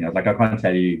something. I was like, I can't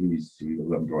tell you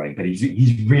who I'm drawing, but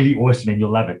he's really awesome and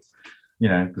you'll love it. You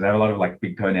know, because I have a lot of, like,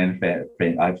 big Conan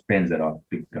friends. I have friends that are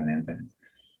big Conan fans.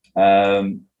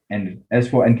 And as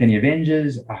for Uncanny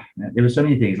Avengers, there were so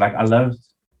many things. Like, I loved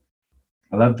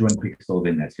drawing Quicksilver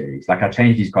in that series. Like, I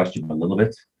changed his costume a little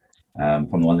bit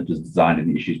from the one that was designed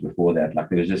in the issues before that. Like,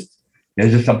 there was just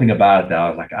something about that. I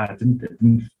was like, it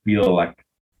didn't feel like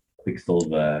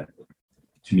Quicksilver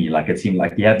to me. Like, it seemed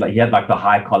like he had like the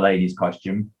high collar in his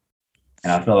costume,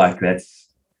 and I feel like that's,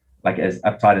 like, as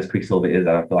uptight as Quicksilver is,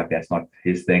 I feel like that's not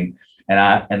his thing.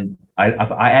 And I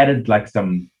added, like,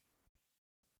 some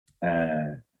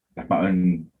like my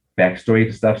own backstory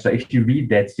to stuff. So if you read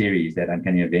that series, that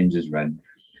Uncanny Avengers run,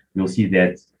 you'll see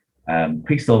that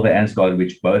Quicksilver and Scarlet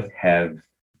Witch both have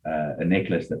a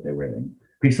necklace that they're wearing.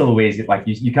 Quicksilver wears it, like,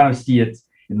 you kind of see it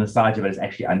in the side of it. It's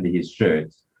actually under his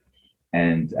shirt,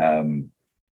 and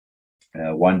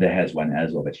Wanda has one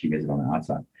as well, but she wears it on the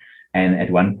outside. And at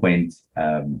one point,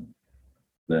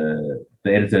 the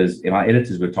editors, my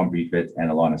editors were Tom Breiford and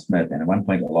Alana Smith, and at one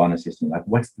point Alana says to me, like,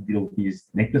 what's the deal with these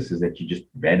necklaces that you just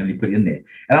randomly put in there?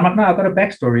 And I'm like, no, I've got a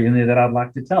backstory in there that I'd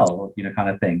like to tell, you know, kind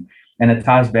of thing. And it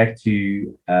ties back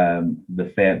to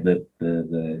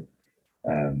the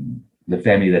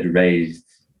family that raised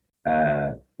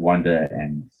Wanda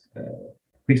and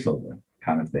Quicksilver,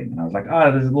 kind of thing. And I was like,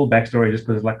 there's a little backstory just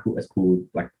because it's, like, cool. It's cool,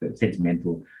 like, the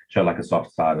sentimental, show, like, a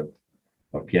soft side of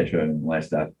Pietro and all that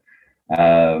stuff.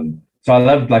 So I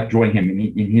loved, like, drawing him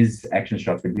in his action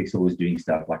shots when Quicksilver was doing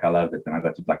stuff. Like, I loved it. And I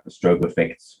got to, like, the strobe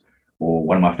effects, or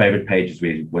one of my favorite pages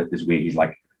where he's,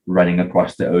 like, running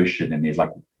across the ocean, and there's,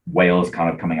 like, whales kind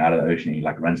of coming out of the ocean. He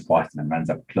like runs past them and runs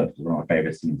up a cliff. It's one of my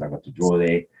favorite scenes I got to draw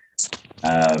there.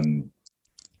 And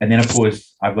then of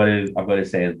course I've got to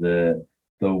say the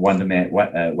Wonder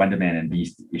Man and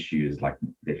Beast issue is like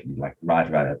definitely like right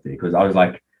up there, because I was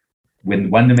like,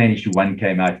 when Wonder Man issue 1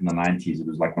 came out in the 90s, it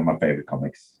was like one of my favorite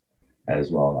comics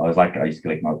as well. I was like, I used to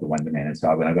collect the Wonder Man, and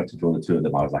so when I got to draw the two of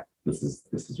them, I was like, this is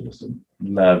awesome.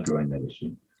 Love drawing that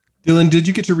issue. Dylan, did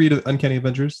you get to read Uncanny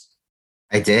Avengers?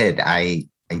 I did. I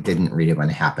didn't read it when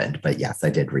it happened, but yes,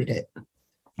 I did read it.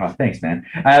 Oh, thanks, man.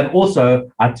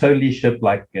 Also, I totally ship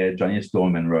like Johnny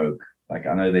Storm and Rogue. Like,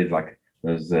 I know there's like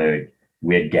those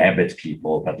weird Gambit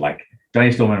people, but like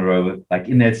Johnny Storm and Rogue, like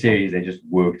in that series, they just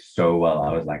worked so well.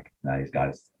 I was like, no, these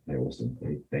guys, they're awesome.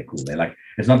 They're cool. They're like,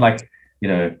 it's not like, you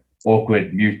know,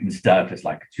 awkward mutant stuff. It's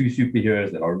like two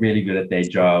superheroes that are really good at their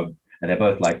job, and they're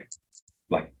both like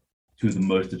two of the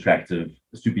most attractive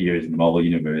superheroes in the Marvel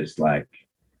universe. Like,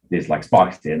 there's like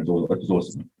sparks there, and it was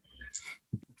awesome.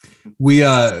 We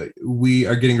are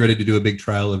getting ready to do a big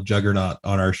trial of Juggernaut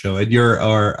on our show, and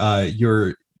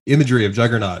your imagery of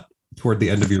Juggernaut toward the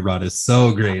end of your run is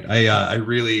so great. I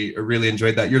really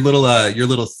enjoyed that. Your little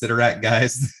Sidorak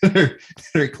guys that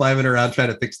are climbing around trying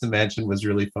to fix the mansion was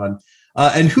really fun.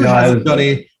 And who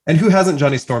hasn't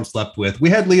Johnny Storm slept with? We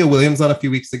had Leah Williams on a few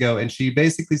weeks ago, and she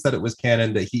basically said it was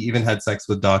canon that he even had sex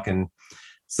with Doc. And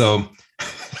so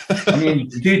I mean,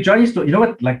 dude, Johnny Storm, you know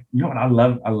what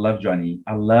I love Johnny.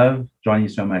 I love Johnny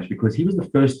so much because he was the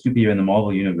first superhero in the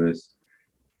Marvel universe.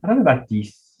 I don't know about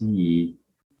DC,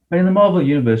 but in the Marvel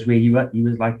universe, where he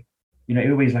was like, you know,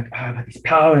 everybody's like, oh, I got these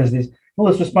powers, there's all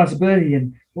this responsibility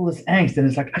and all this angst, and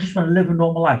it's like, I just want to live a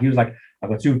normal life. He was like, I've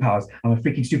got superpowers, I'm a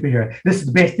freaking superhero, this is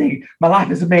the best thing, my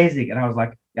life is amazing. And I was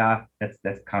like, yeah, that's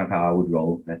kind of how I would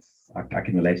roll. I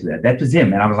can relate to that. That was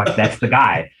him, and I was like, that's the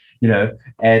guy, you know.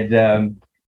 And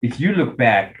if you look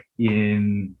back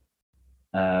in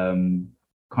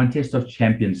Contest of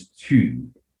Champions 2,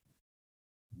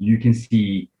 you can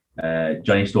see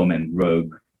Johnny Storm and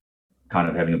Rogue kind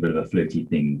of having a bit of a flirty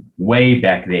thing way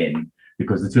back then,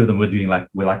 because the two of them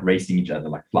were racing each other,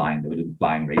 like flying. They were doing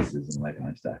flying races and all that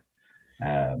kind of stuff.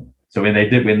 So when I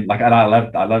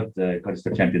loved Contest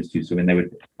of Champions 2. So when they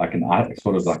would like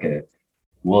sort of like a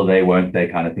will they, won't they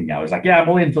kind of thing, I was like, yeah, I'm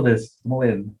all in for this. I'm all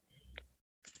in.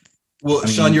 Well,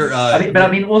 Sean, you're.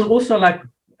 Also like,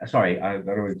 sorry, I don't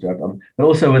want to interrupt. But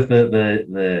also with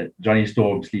the Johnny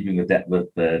Storm sleeping with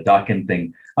the Darken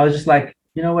thing, I was just like,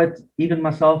 you know what? Even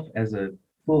myself, as a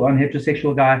full-on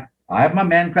heterosexual guy, I have my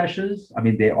man crushes. I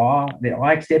mean, there are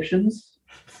exceptions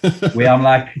where I'm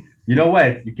like, you know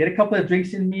what? You get a couple of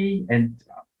drinks in me, and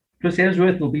Chris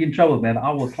Hemsworth will be in trouble, man.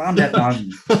 I will climb that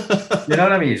mountain. You know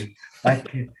what I mean?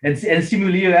 Like, and Simu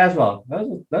Liu as well.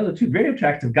 Those are two very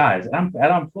attractive guys. And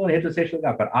I'm full heterosexual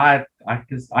guy, but I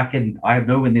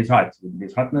know when there's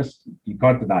hotness, you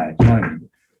can't deny it. You know what I mean?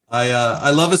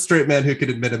 I love a straight man who can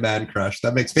admit a man crush.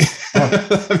 That makes me.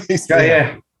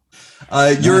 Yeah.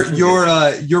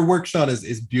 Your work, Sean,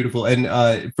 is beautiful,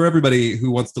 and for everybody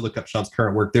who wants to look up Sean's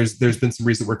current work, there's been some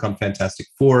recent work on Fantastic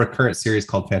Four, a current series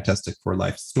called Fantastic Four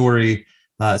Life Story.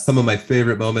 Some of my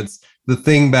favorite moments: the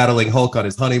Thing battling Hulk on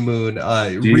his honeymoon.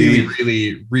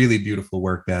 Really beautiful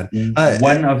work, man.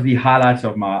 One of the highlights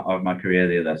of my career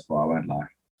there thus far. I won't lie.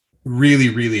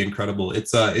 Really incredible.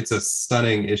 It's a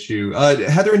stunning issue.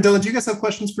 Heather and Dylan, do you guys have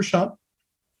questions for Sean?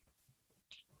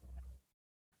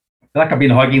 I feel like I've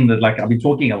been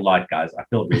talking a lot, guys. I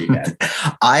feel really bad.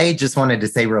 I just wanted to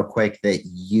say real quick that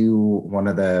one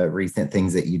of the recent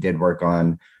things that you did work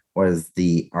on was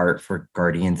the art for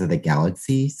Guardians of the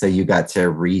Galaxy. So you got to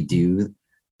redo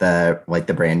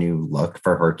the brand new look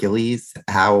for Hercules.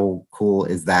 How cool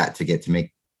is that to get to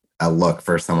make a look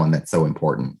for someone that's so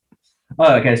important?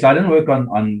 Oh, okay. So I didn't work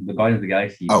on the Guardians of the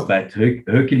Galaxy, but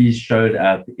Hercules showed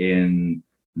up in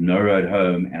No Road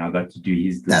Home, and I got to do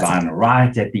his design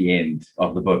right at the end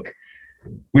of the book,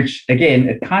 which again,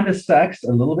 it kind of sucks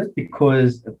a little bit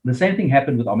because the same thing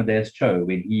happened with Amadeus Cho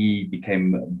when he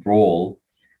became Brawl.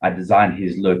 I designed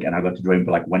his look, and I got to draw him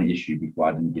for like one issue before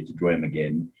I didn't get to draw him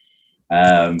again.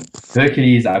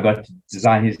 Hercules, I got to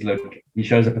design his look. He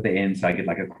shows up at the end, so I get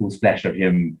like a cool splash of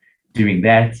him doing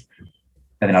that,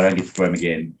 and then I don't get to draw him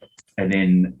again. And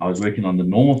then I was working on the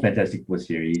normal Fantastic Four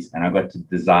series, and I got to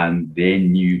design their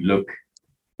new look,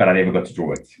 but I never got to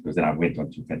draw it because then I went on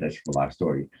to Fantastic Four Life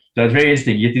Story. So it's very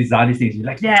interesting. You get to design these things, you're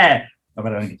like, yeah, but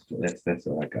I don't get to draw. That's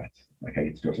all I got. Like, I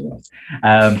get to draw something else.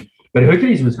 But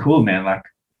Hercules was cool, man. Like,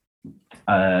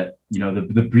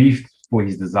 the brief for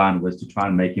his design was to try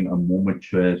and make him a more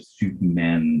mature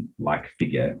Superman-like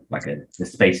figure, like a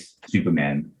space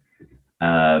Superman.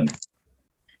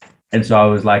 And so I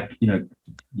was like, trying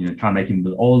to make him a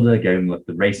bit older, gave him like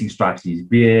the racing stripes in his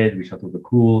beard, which I thought were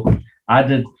cool.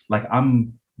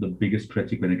 I'm the biggest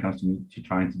critic when it comes to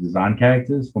trying to design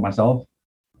characters for myself.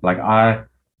 Like I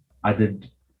did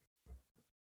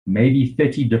maybe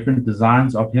 30 different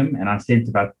designs of him, and I sent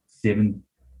about 12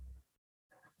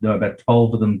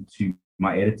 of them to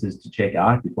my editors to check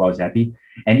out before I was happy.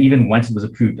 And even once it was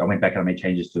approved, I went back and I made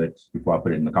changes to it before I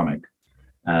put it in the comic.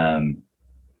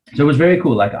 So it was very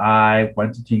cool. Like I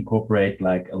wanted to incorporate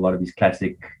like a lot of his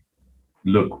classic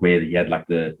look where he had like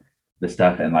the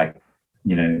stuff and like,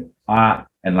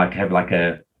 and like have like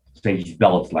a stage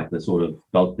belt, like the sort of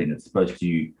belt thing that's supposed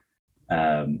to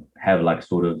have like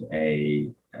sort of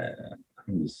a I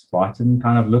think it was Spartan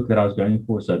kind of look that I was going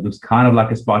for. So it looks kind of like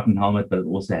a Spartan helmet, but it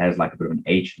also has like a bit of an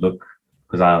H look,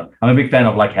 because I'm a big fan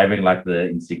of like having like the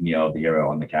insignia of the hero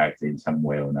on the character in some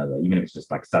way or another, even if it's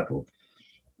just like subtle.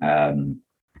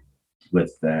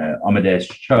 With Amadeus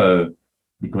Cho,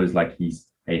 because like he's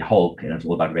a Hulk and it's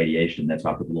all about radiation. That's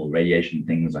why I put the little radiation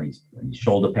things on his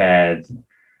shoulder pads.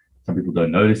 Some people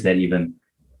don't notice that even.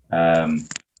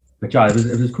 But yeah,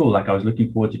 it was cool. Like I was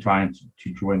looking forward to trying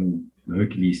to drawing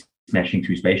Hercules smashing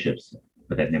two spaceships,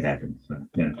 but that never happened. So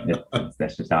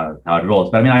that's just how it rolls.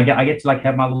 But I mean, I get to like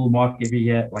have my little mark every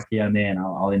year, like here and there, and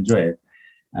I'll enjoy it.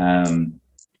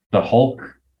 The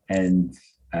Hulk and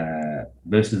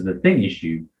versus the Thing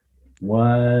issue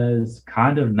was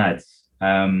kind of nuts,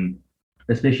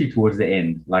 especially towards the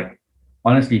end. Like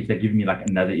honestly, if they give me like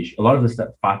another issue, a lot of the stuff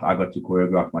I got to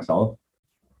choreograph myself.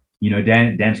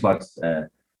 Dan Slott's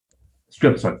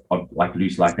scripts are like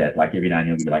loose like that. Like every now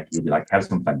and then he'll be like, have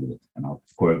some fun with it, and I'll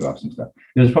choreograph some stuff.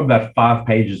 There was probably about 5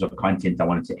 pages of content I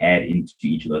wanted to add into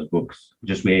each of those books,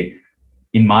 just where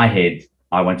in my head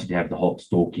I wanted to have the Hulk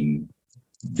stalking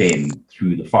Ben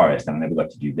through the forest, and I never got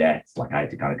to do that. Like I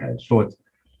had to kind of cut it short.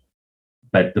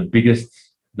 But the big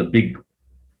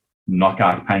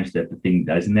knockout punch that the Thing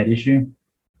does in that issue,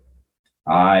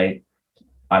 I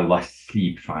lost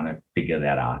sleep trying to figure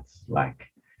that out.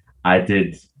 Like I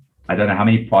don't know how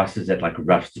many passes at like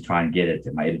roughs to try and get it.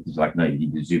 And my editors were like, no, you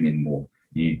need to zoom in more.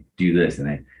 You need to do this. And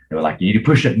they were like, you need to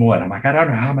push it more. And I'm like, I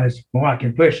don't know how much more I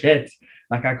can push it.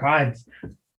 Like I cried.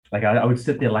 Like I would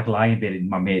sit there like lying in bed in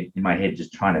my head,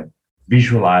 just trying to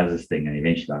visualize this thing. And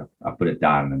eventually I put it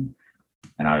down and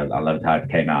I loved how it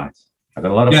came out. I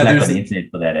got a lot of flack on the internet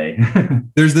for that, eh?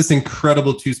 There's this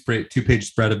incredible two-page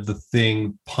spread of the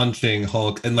Thing punching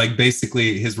Hulk, and like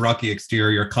basically his rocky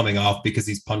exterior coming off because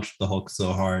he's punched the Hulk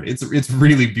so hard. It's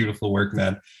really beautiful work,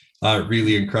 man.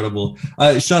 Really incredible.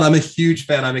 Sean, I'm a huge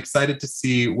fan. I'm excited to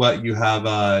see what you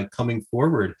have coming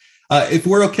forward. If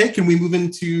we're okay, can we move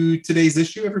into today's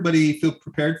issue? Everybody feel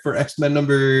prepared for X-Men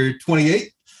number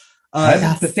 28? I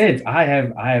have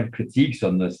critiques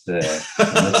on this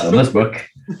on this book.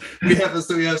 We have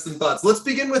some thoughts. Let's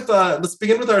begin with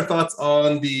our thoughts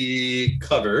on the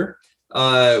cover.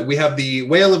 We have the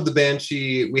wail of the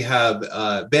Banshee. We have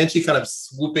Banshee kind of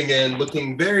swooping in,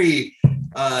 looking very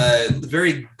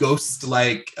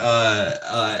ghost-like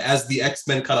as the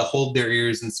X-Men kind of hold their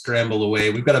ears and scramble away.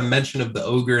 We've got a mention of the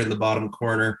ogre in the bottom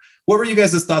corner. What were you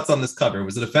guys' thoughts on this cover?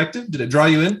 Was it effective? Did it draw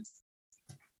you in?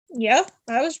 Yeah,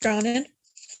 I was drawn in.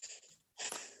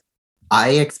 I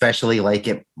especially like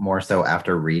it more so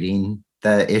after reading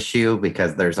the issue,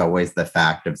 because there's always the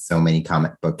fact of so many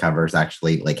comic book covers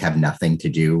actually like have nothing to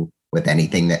do with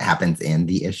anything that happens in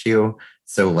the issue.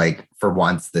 So like for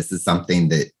once, this is something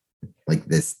that like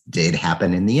this did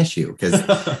happen in the issue, because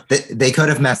they could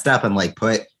have messed up and like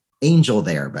put Angel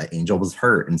there, but Angel was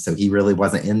hurt. And so he really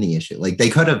wasn't in the issue. Like they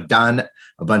could have done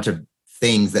a bunch of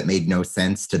things that made no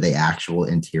sense to the actual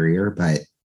interior, but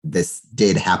this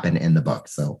did happen in the book.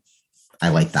 So I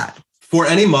like that. For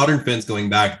any modern fans going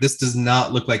back, this does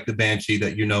not look like the Banshee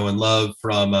that you know and love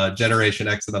from Generation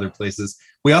X and other places.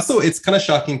 It's kind of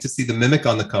shocking to see the Mimic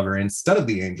on the cover instead of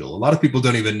the Angel. A lot of people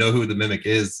don't even know who the Mimic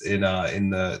is in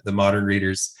the modern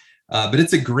readers, but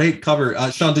it's a great cover.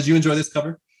 Sean, did you enjoy this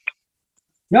cover?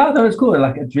 Yeah, that was cool.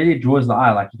 Like it really draws the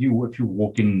eye. Like if you're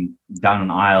walking down an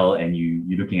aisle and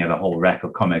you're looking at a whole rack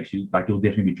of comics, you'll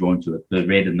definitely be drawn to it. The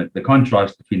red and the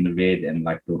contrast between the red and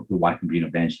like the white and green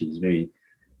of Banshee is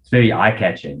very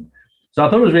eye-catching. So I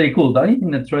thought it was really cool. The only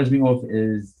thing that throws me off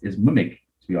is Mimic,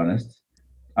 to be honest.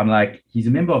 I'm like, he's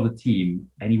a member of the team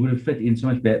and he would have fit in so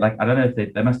much better. Like I don't know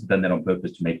if they must have done that on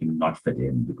purpose to make him not fit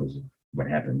in because of what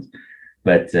happened.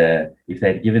 But if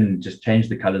they'd just changed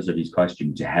the colors of his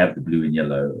costume to have the blue and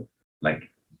yellow, like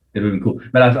it would have been cool.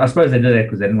 But I suppose they did that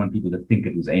because they didn't want people to think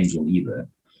it was Angel either.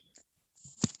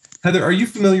 Heather, are you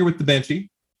familiar with the Banshee?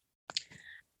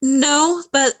 No,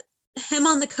 but him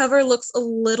on the cover looks a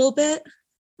little bit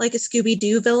like a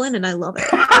Scooby-Doo villain, and I love it.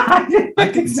 I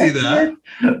can see that.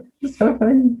 It's so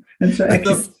funny. It's so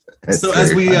So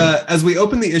as we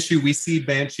open the issue, we see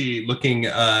Banshee looking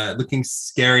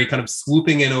scary, kind of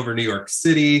swooping in over New York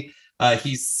City.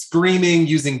 He's screaming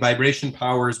using vibration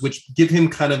powers, which give him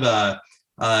kind of a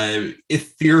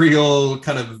ethereal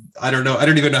kind of, I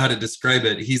don't even know how to describe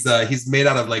it. He's made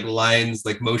out of like lines,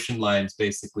 like motion lines,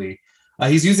 basically.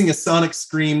 He's using a sonic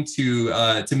scream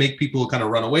to make people kind of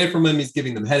run away from him. He's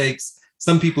giving them headaches.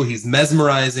 Some people he's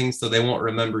mesmerizing, so they won't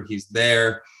remember he's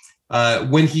there.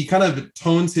 When he kind of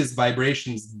tones his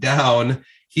vibrations down,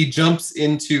 he jumps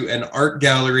into an art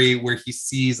gallery where he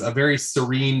sees a very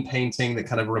serene painting that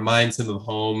kind of reminds him of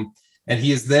home. And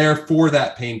he is there for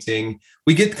that painting.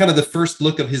 We get kind of the first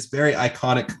look of his very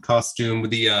iconic costume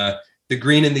with the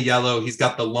green and the yellow. He's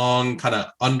got the long kind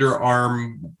of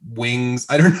underarm wings.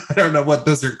 I don't know what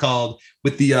those are called,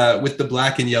 with the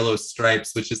black and yellow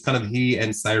stripes, which is kind of he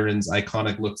and Siren's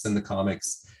iconic looks in the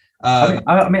comics. I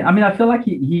feel like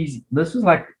this was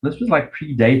like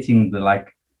predating the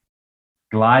like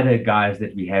glider guys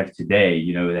that we have today,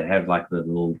 you know, that have like the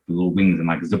little wings and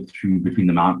like zip through between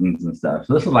the mountains and stuff.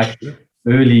 So this is like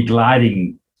early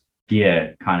gliding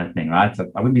gear kind of thing, right?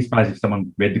 So I wouldn't be surprised if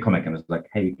someone read the comic and was like,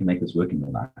 hey, you can make this work in your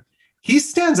life. He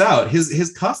stands out.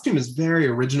 His costume is very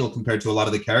original compared to a lot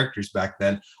of the characters back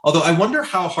then. Although I wonder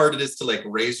how hard it is to like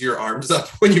raise your arms up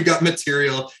when you've got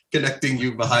material connecting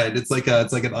you behind. It's like an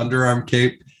underarm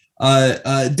cape.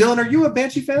 Dylan, are you a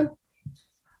Banshee fan?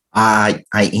 I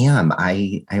am.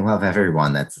 I love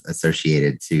everyone that's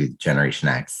associated to Generation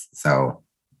X. So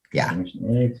yeah.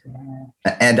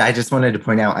 And I just wanted to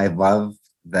point out, I love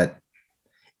that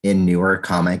in newer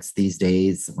comics these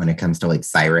days, when it comes to like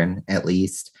Siren, at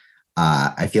least,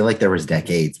 I feel like there was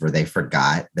decades where they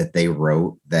forgot that they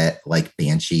wrote that like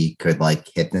Banshee could like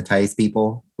hypnotize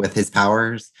people with his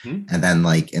powers. Mm-hmm. And then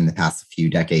like in the past few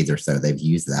decades or so, they've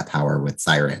used that power with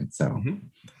Siren. So mm-hmm.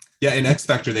 Yeah, in X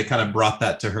Factor, they kind of brought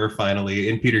that to her finally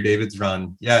in Peter David's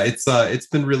run. Yeah, it's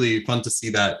been really fun to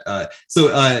see that. So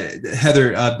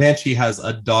Heather, Banshee has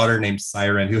a daughter named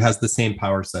Siren who has the same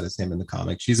power set as him in the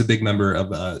comic. She's a big member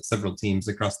of several teams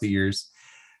across the years.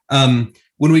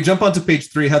 When we jump onto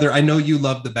page 3, Heather, I know you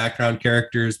love the background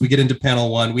characters. We get into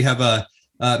panel 1. We have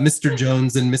Mr.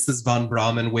 Jones and Mrs. Von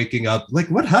Brauman waking up. Like,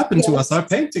 what happened to us? Our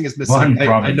painting is missing.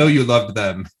 I know you loved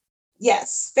them.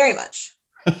 Yes, very much.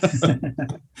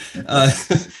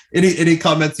 Any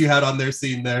comments you had on their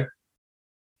scene there?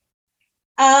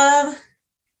 I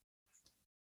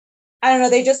don't know.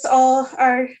 They just all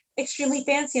are extremely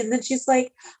fancy, and then she's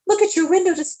like, "Look at your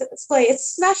window display;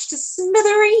 it's smashed to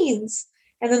smithereens."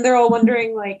 And then they're all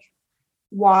wondering, like,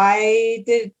 why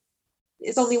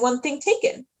is only one thing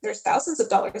taken? There's thousands of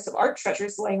dollars of art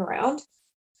treasures laying around,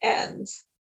 and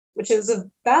which is a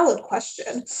valid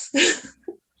question.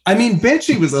 I mean,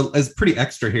 Banshee is pretty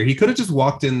extra here. He could have just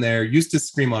walked in there, used to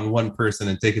scream on one person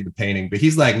and taken the painting, but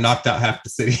he's like knocked out half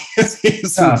the city.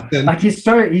 Like he's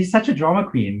such a drama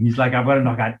queen. He's like, I've got to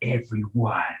knock out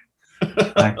everyone.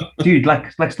 Like, dude,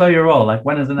 like slow your roll. Like,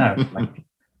 when is enough? Like.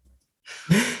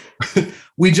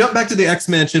 We jump back to the X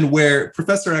Mansion where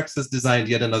Professor X has designed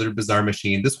yet another bizarre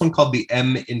machine, this one called the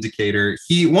M Indicator.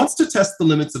 He wants to test the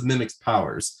limits of Mimic's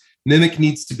powers. Mimic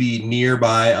needs to be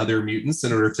nearby other mutants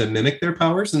in order to mimic their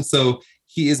powers. And so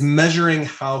he is measuring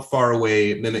how far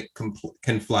away Mimic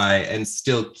can fly and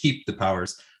still keep the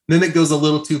powers. Mimic goes a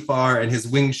little too far and his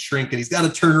wings shrink and he's got to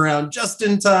turn around just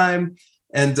in time.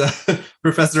 And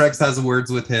Professor X has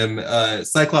words with him.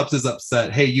 Cyclops is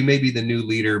upset. Hey, you may be the new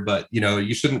leader, but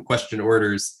you shouldn't question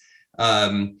orders.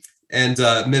 And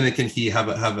Mimic and he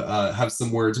have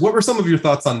some words. What were some of your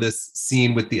thoughts on this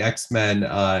scene with the X-Men?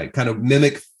 Kind of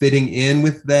Mimic fitting in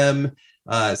with them,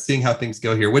 seeing how things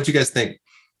go here. What'd you guys think?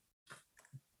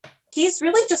 He's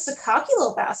really just a cocky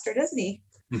little bastard, isn't he?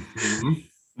 Mm-hmm.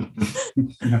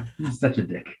 He's such a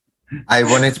dick. I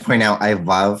wanted to point out, I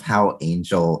love how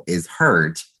Angel is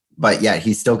hurt, but yet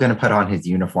he's still going to put on his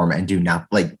uniform and do not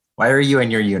like. Why are you in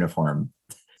your uniform?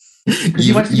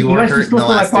 He wants to still feel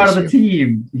like part of the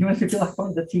team. He wants to feel like part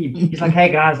of the team. He's like,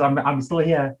 hey guys, I'm still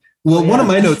here. Well, one of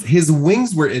my notes, his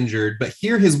wings were injured, but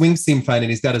here his wings seem fine and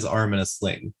he's got his arm in a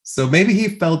sling. So maybe he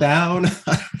fell down.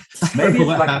 Maybe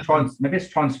it's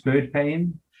transferred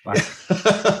pain. Like,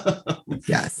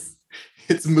 yes.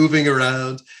 It's moving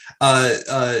around.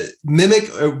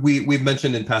 Mimic, we've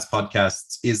mentioned in past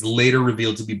podcasts, is later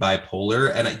revealed to be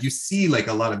bipolar, and you see like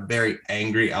a lot of very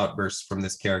angry outbursts from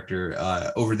this character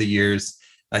over the years.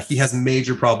 He has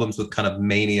major problems with kind of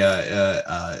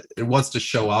mania. It wants to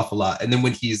show off a lot, and then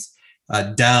when he's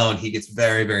down, he gets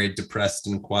very, very depressed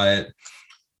and quiet.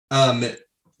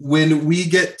 when we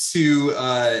get to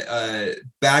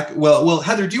back, well,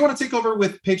 Heather, do you want to take over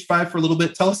with page 5 for a little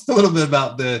bit? Tell us a little bit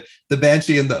about the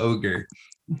Banshee and the ogre.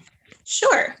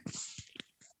 Sure.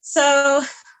 So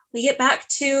we get back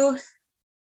to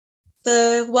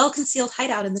the well-concealed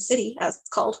hideout in the city, as it's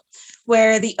called,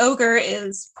 where the ogre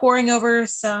is poring over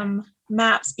some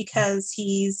maps because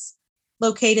he's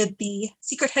located the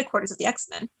secret headquarters of the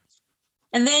X-Men.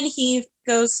 And then he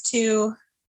goes to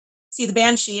see the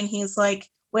Banshee and he's like,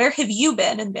 where have you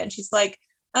been? And Banshee's like,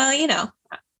 I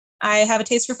have a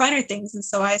taste for finer things. And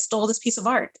so I stole this piece of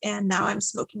art and now I'm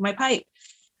smoking my pipe.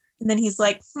 And then he's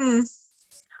like,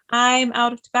 I'm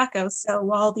out of tobacco. So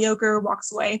while the ogre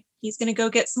walks away, he's going to go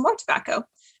get some more tobacco.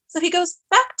 So he goes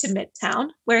back to Midtown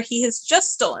where he has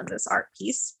just stolen this art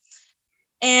piece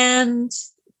and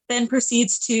then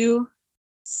proceeds to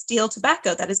steal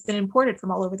tobacco that has been imported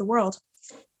from all over the world.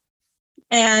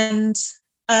 And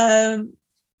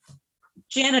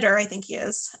janitor, I think he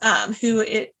is, who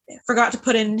forgot to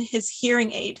put in his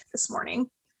hearing aid this morning,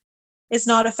 is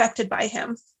not affected by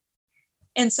him.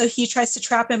 And so he tries to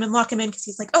trap him and lock him in because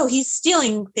he's like, oh, he's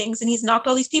stealing things and he's knocked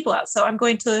all these people out. So I'm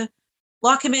going to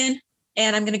lock him in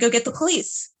and I'm going to go get the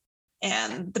police.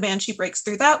 And the Banshee breaks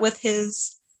through that with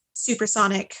his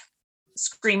supersonic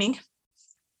screaming.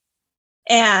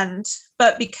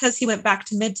 But because he went back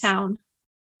to Midtown,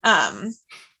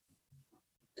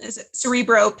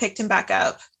 Cerebro picked him back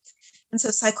up. And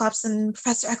so Cyclops and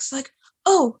Professor X are like,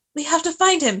 oh, we have to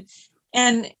find him.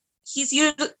 And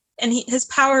his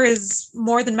power is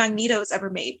more than Magneto's ever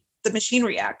made the machine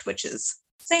react, which is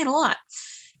saying a lot.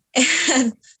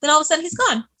 And then all of a sudden he's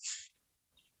gone.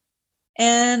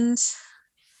 And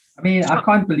I mean, I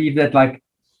can't believe that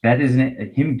that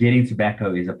isn't him getting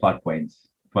tobacco is a plot point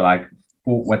for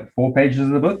 4 pages of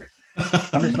the book.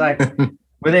 I'm just like,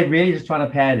 were they really just trying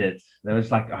to pad it? They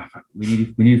was like, oh, fuck, we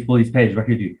need to fill these pages. What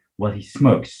can we do? Well, he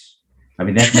smokes. I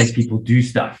mean, that makes people do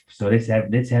stuff. So let's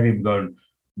have him go and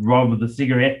rob the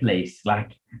cigarette place. I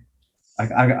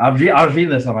was reading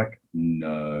this. I'm like,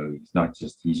 no, it's not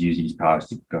just he's using his powers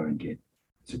to go and get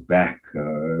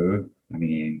tobacco. I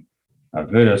mean,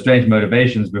 I've heard of strange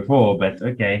motivations before, but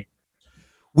okay.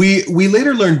 We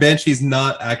later learn Banshee's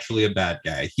not actually a bad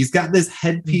guy. He's got this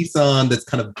headpiece on that's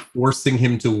kind of forcing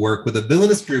him to work with a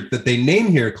villainous group that they name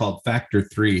here called Factor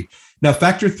 3. Now,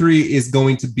 Factor 3 is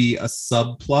going to be a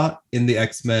subplot in the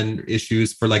X-Men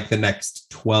issues for the next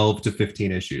 12 to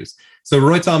 15 issues. So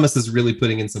Roy Thomas is really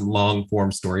putting in some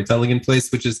long-form storytelling in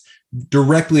place, which is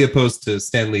directly opposed to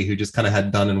Stan Lee, who just kind of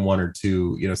had done in 1 or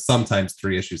 2, sometimes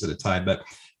 3 issues at a time. But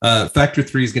Factor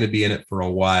 3 is going to be in it for a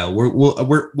while.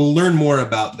 We'll learn more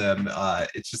about them.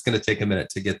 It's just going to take a minute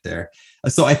to get there.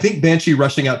 So I think Banshee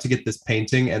rushing out to get this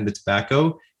painting and the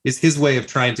tobacco is his way of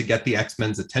trying to get the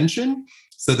X-Men's attention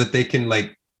so that they can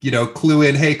clue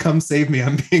in, hey, come save me.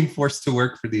 I'm being forced to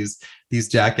work for these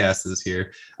jackasses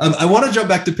here. I want to jump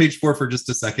back to page 4 for just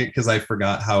a second because I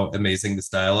forgot how amazing this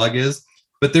dialogue is.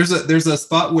 But there's a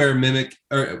spot where Mimic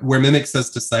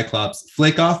says to Cyclops,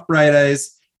 "Flake off, Bright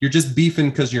Eyes. You're just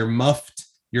beefing because you're muffed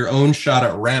your own shot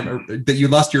at that you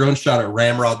lost your own shot at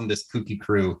Ramrod and this kooky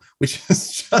crew," which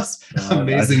is just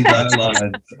amazing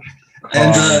dialogue.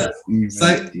 And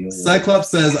Cyclops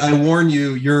says, "I warn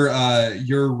you,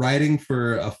 you're riding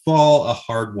for a fall, a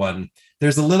hard one.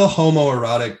 There's a little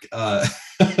homoerotic."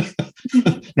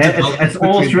 It's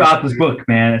all throughout this book,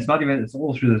 man. It's not even. It's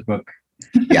all through this book.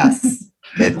 Yes,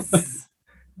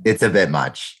 it's a bit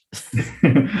much.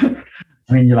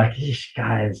 I mean, you're like, "Eesh,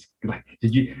 guys,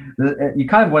 did you?" You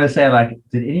kind of want to say,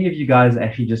 did any of you guys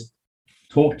actually just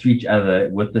talk to each other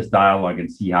with this dialogue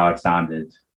and see how it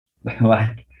sounded?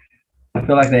 I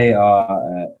feel like they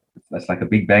are. That's like a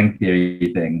Big Bang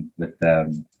Theory thing with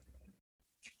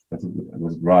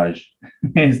was Raj.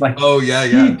 It's like, oh yeah.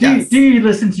 Do you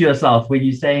listen to yourself when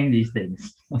you're saying these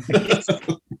things?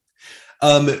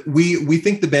 We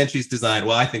think the Banshee's design.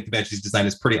 Well, I think the Banshee's design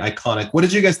is pretty iconic. What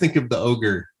did you guys think of the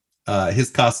ogre? His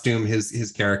costume,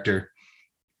 his character.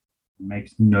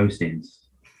 Makes no sense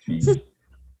to me.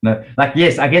 No,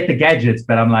 yes, I get the gadgets,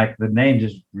 but I'm like, the name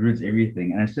just ruins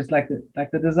everything, and it's just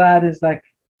the design is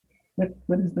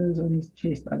what is those on his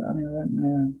chest? I don't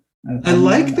know. I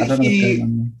like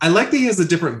that he has a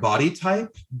different body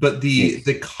type, but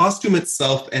the costume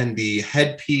itself and the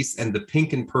headpiece and the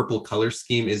pink and purple color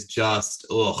scheme is just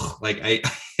I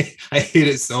hate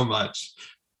it so much.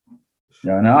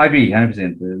 Yeah, no, I agree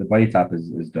 100%. The body type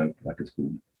is dope. It's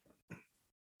cool.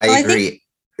 I agree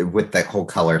with that whole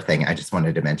color thing. I just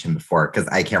wanted to mention before, because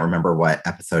I can't remember what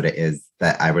episode it is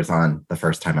that I was on the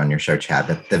first time on your show, Chad,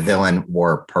 but the villain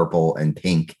wore purple and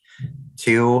pink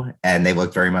too, and they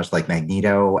looked very much like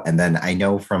Magneto. And then I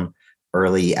know from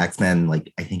early X-Men,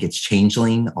 like I think it's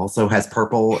Changeling also has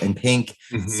purple and pink.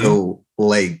 Mhm. So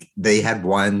like they had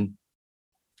one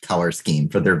color scheme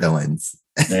for their villains.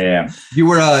 Yeah. You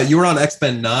were on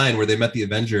X-Men 9 where they met the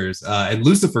Avengers, and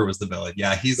Lucifer was the villain.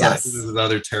 Yeah, he's Yes. this is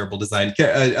another terrible design.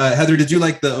 Heather, did you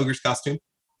like the ogre's costume?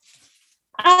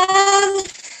 I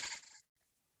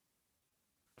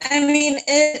mean,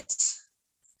 it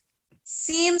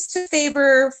seems to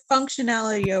favor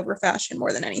functionality over fashion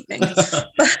more than anything.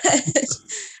 But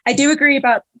I do agree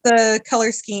about the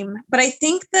color scheme. But I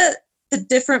think that the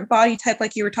different body type,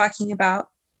 like you were talking about,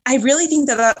 I really think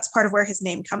that that's part of where his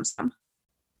name comes from.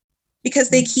 Because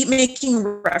they keep making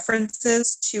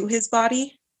references to his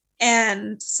body.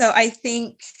 And so I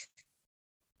think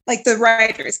like the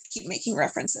writers keep making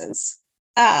references.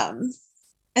 And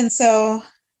so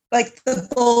like the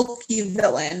bulky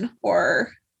villain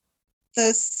or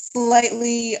the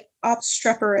slightly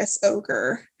obstreperous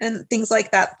ogre and things like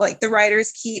that, like the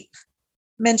writers keep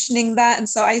mentioning that. And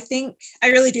so I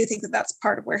really do think that that's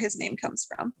part of where his name comes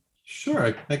from.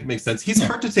 Sure, that makes sense. He's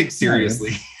hard to take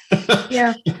seriously.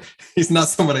 Yeah. He's not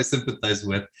someone I sympathize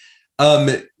with.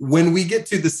 When we get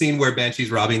to the scene where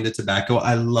Banshee's robbing the tobacco,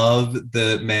 I love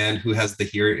the man who has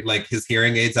his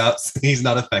hearing aids out, so he's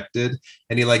not affected,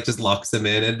 and he like just locks him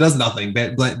in and does nothing.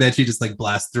 Banshee just like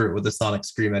blasts through it with a sonic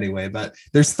scream anyway. But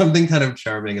there's something kind of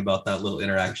charming about that little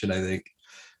interaction, I think.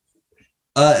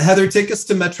 Heather, take us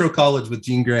to Metro College with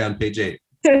Jean Grey on page 8.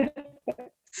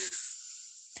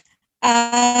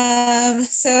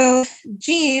 So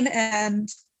Jean and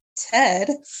Ted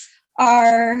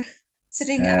are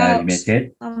sitting out on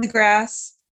the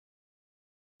grass.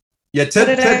 Yeah, What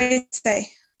did I say?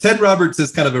 Ted Roberts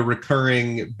is kind of a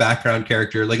recurring background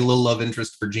character, like a little love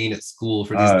interest for Jean at school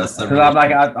for these. Because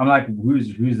I'm like,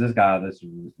 who's this guy? This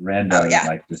random,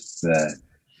 like just.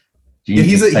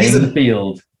 He's in the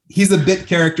field. He's a bit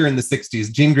character in the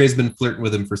 '60s. Jean Grey's been flirting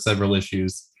with him for several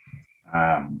issues.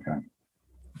 Okay.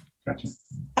 Gotcha.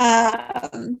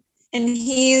 And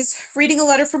he's reading a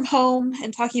letter from home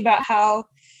and talking about how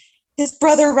his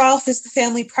brother Ralph is the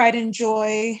family pride and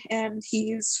joy, and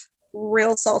he's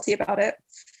real salty about it.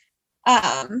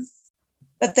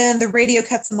 But then the radio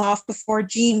cuts him off before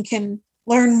Jean can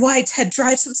learn why Ted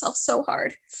drives himself so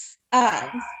hard.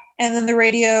 And then the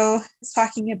radio is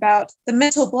talking about the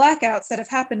mental blackouts that have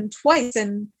happened twice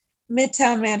in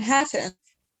Midtown Manhattan,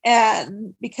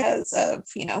 and because of,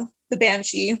 the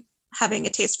Banshee having a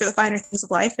taste for the finer things of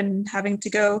life and having to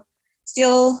go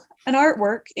steal an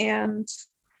artwork and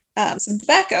some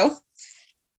tobacco.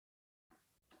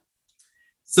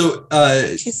 So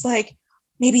she's like,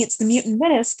 maybe it's the mutant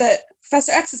menace that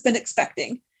Professor X has been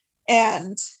expecting.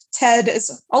 And Ted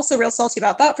is also real salty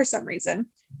about that for some reason.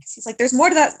 He's like, there's more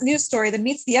to that news story than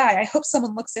meets the eye. I hope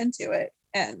someone looks into it.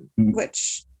 And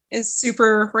which is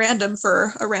super random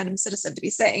for a random citizen to be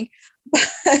saying.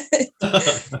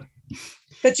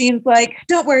 But Jean's like,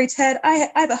 don't worry, Ted.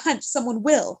 I have a hunch someone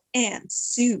will, and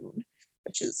soon,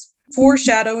 which is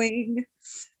foreshadowing.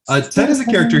 Ted is a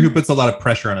character who puts a lot of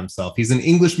pressure on himself. He's an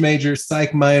English major,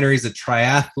 psych minor. He's a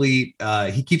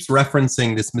triathlete. He keeps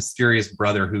referencing this mysterious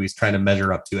brother who he's trying to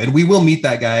measure up to. And we will meet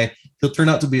that guy. He'll turn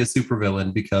out to be a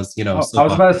supervillain because, I was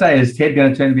about to say, is Ted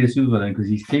going to turn to be a supervillain? Because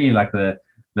he's clearly like the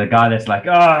guy that's like,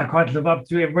 I can't live up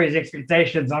to everybody's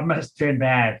expectations. I must turn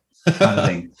bad. Kind of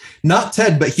thing. Not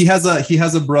Ted, but he has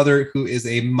a brother who is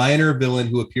a minor villain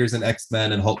who appears in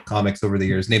X-Men and Hulk comics over the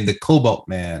years, named the Cobalt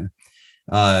Man.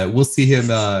 We'll see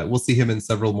him in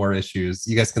several more issues.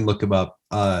 You guys can look him up.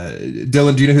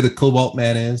 Dylan, do you know who the Cobalt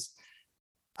Man is?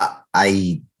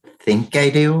 I think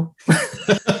I do.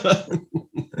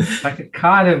 Like it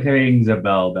kind of rings a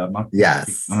bell, but I'm not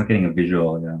getting a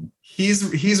visual. Yeah.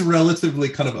 He's relatively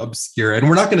kind of obscure, and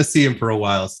we're not going to see him for a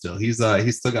while still. He's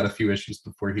still got a few issues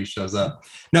before he shows up.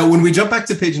 Now, when we jump back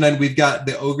to page 9, we've got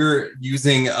the ogre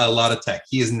using a lot of tech.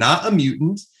 He is not a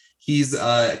mutant. He's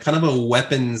kind of a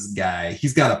weapons guy.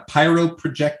 He's got a pyro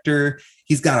projector.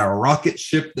 He's got a rocket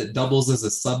ship that doubles as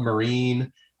a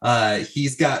submarine.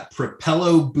 He's got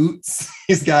propello boots.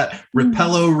 He's got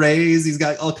repello rays. He's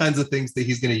got all kinds of things that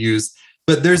he's going to use.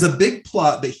 But there's a big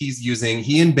plot that he's using.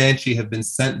 He and Banshee have been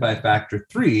sent by Factor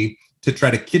 3 to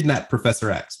try to kidnap Professor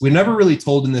X. We're never really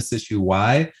told in this issue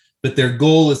why, but their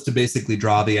goal is to basically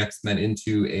draw the X-Men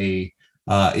into a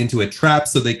trap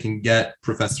so they can get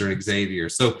Professor Xavier.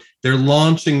 So they're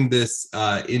launching this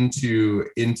into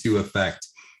effect.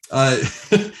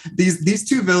 These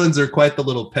two villains are quite the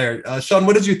little pair. Sean,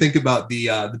 what did you think about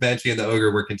the Banshee and the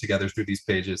Ogre working together through these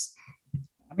pages?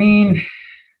 I mean,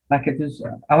 like it is,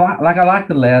 I like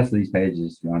the layouts of these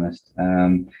pages, to be honest.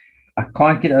 I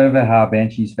can't get over how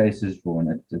Banshee's face is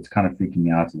drawn. It's kind of freaking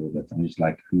me out a little bit. I'm just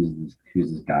like, who's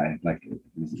this guy? Like,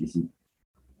 is he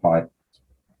part,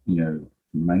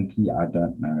 monkey? I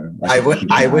don't know. Like,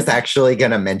 I was actually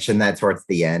gonna mention that towards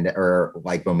the end, or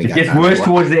like when we it gets worse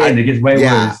towards the end. It gets way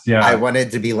worse. Yeah. I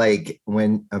wanted to be like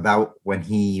when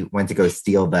he went to go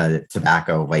steal the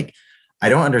tobacco. Like, I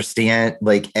don't understand.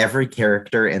 Like, every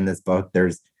character in this book,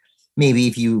 there's maybe,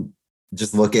 if you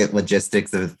just look at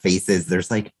logistics of faces, there's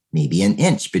like maybe an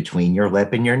inch between your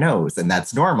lip and your nose, and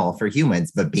that's normal for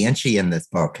humans. But Banshee in this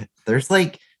book, there's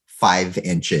like 5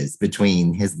 inches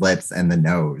between his lips and the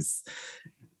nose.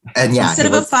 And yeah, instead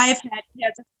of a 5 head, he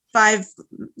has a 5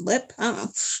 lip. I don't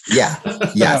know. Yeah.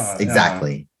 Yes.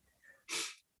 Exactly.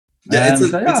 Yeah, it's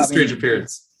a strange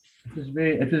appearance.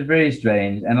 It was very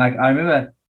strange, and like I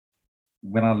remember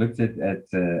when I looked at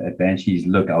Banshee's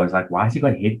look, I was like, why has he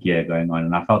got headgear going on?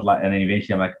 And I felt like, and then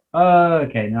eventually I'm like, oh,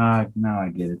 okay, now I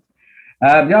get it.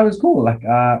 Yeah, it was cool. Like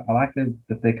I like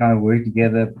that they kind of work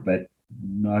together, but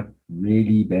not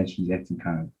really. Banshee's acting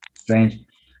kind of strange.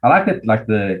 I like that, like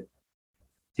the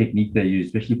technique they use,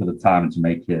 especially for the time, to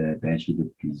make Banshee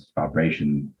look, his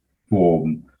vibration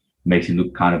form makes him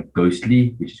look kind of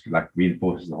ghostly, which is like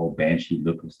reinforces the whole Banshee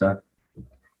look and stuff,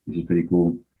 which is pretty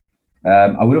cool.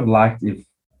 I would have liked if,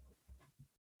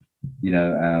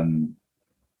 the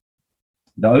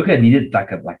ogre needed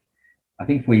like I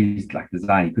think for his like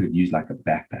design, he could have used like a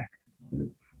backpack.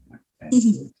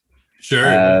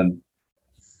 Sure.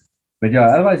 But yeah,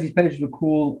 otherwise these pages were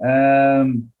cool.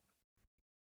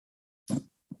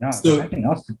 So nothing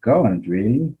else to go on,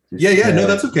 really. No,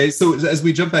 that's okay. So as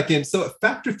we jump back in, so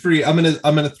Factor 3, I'm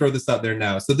gonna throw this out there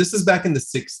now. So this is back in the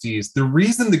 60s. The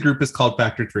reason the group is called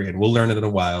Factor 3, and we'll learn it in a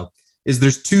while, is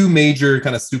there's 2 major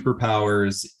kind of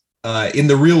superpowers in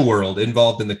the real world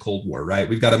involved in the Cold War, right?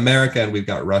 We've got America and we've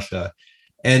got Russia.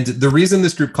 And the reason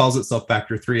this group calls itself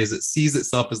Factor 3 is it sees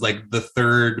itself as like the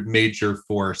 3rd major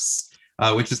force,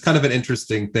 which is kind of an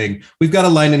interesting thing. We've got a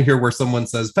line in here where someone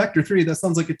says, Factor 3, that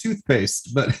sounds like a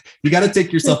toothpaste, but you got to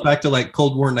take yourself back to like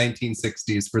Cold War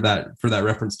 1960s for that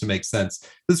reference to make sense.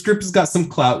 This group has got some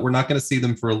clout. We're not going to see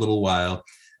them for a little while,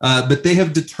 but they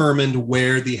have determined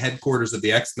where the headquarters of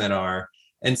the X-Men are.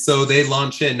 And so they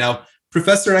launch in. Now,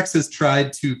 Professor X has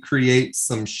tried to create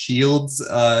some shields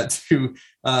to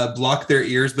block their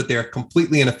ears, but they're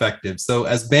completely ineffective. So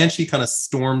as Banshee kind of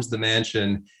storms the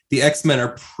mansion, the X-Men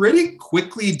are pretty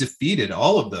quickly defeated,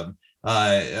 all of them.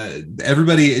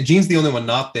 Everybody, Jean's the only one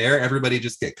not there. Everybody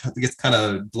just gets kind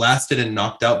of blasted and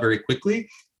knocked out very quickly.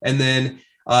 And then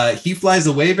he flies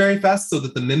away very fast so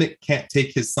that the Mimic can't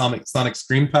take his sonic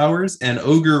scream powers, and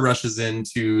Ogre rushes in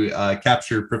to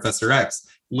capture Professor X,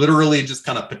 literally just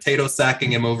kind of potato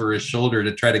sacking him over his shoulder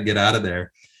to try to get out of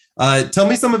there. Tell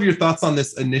me some of your thoughts on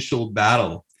this initial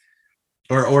battle,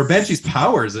 or Banshee's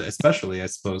powers especially, I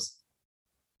suppose.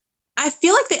 I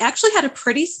feel like they actually had a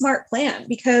pretty smart plan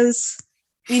because,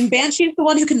 I mean, Banshee is the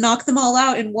one who can knock them all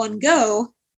out in one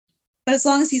go, but as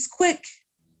long as he's quick,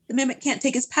 the Mimic can't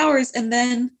take his powers, and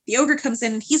then the Ogre comes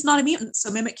in and he's not a mutant,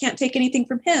 so Mimic can't take anything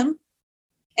from him.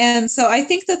 And so I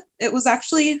think that it was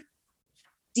actually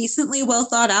decently well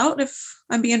thought out, if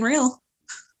I'm being real.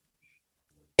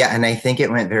 Yeah, and I think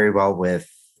it went very well with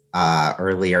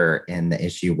earlier in the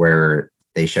issue where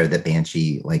they showed that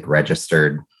Banshee like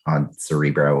registered on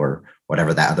Cerebro or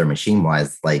whatever that other machine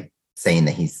was, like saying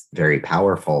that he's very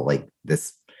powerful. Like,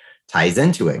 this ties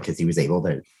into it because he was able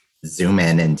to zoom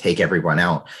in and take everyone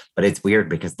out. But it's weird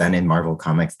because then in Marvel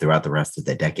Comics throughout the rest of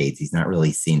the decades, he's not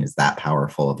really seen as that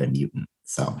powerful of a mutant.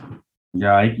 So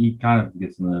yeah, he kind of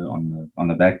gets on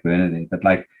the back burner there. But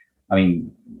like, I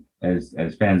mean, as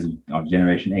fans of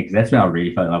Generation X, that's when I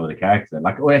really fell in love with the character.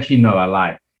 Like, oh, actually, no, I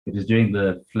lied. It was during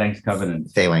the Phalanx Covenant.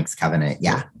 Phalanx Covenant,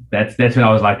 yeah. That's when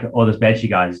I was like, oh, this Banshee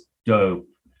guy's dope.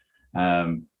 But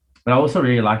I also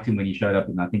really liked him when he showed up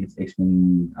in, I think it's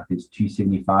X-Men, I think it's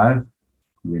 275,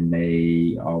 when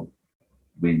they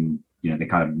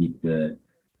kind of meet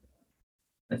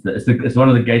it's one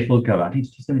of the Gatefold cover. I think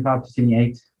it's 275 to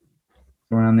 78,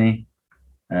 somewhere around there.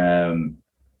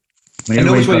 I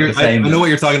know what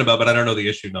you're talking about, but I don't know the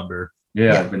issue number.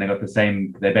 Yeah, when they got the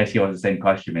same, they basically have the same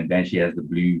costume, and Banshee has the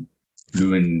blue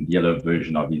and yellow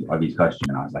version of his costume.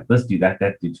 And I was like, let's do that.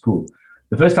 That dude's cool.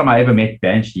 The first time I ever met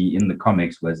Banshee in the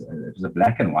comics was a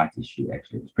black and white issue.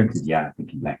 Actually, it was printed, I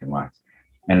think in black and white,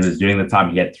 and it was during the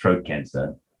time he had throat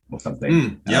cancer or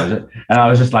something. And I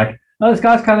was just like, oh, this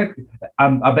guy's kind of.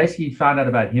 I basically found out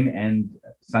about him and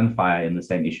Sunfire in the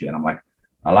same issue, and I'm like,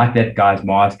 I like that guy's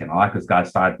mask, and I like this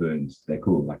guy's sideburns. They're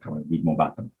cool. Like, I want to read more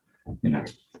about them.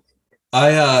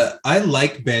 I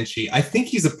like Banshee. I think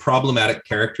he's a problematic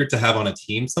character to have on a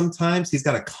team sometimes. He's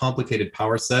got a complicated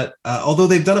power set, although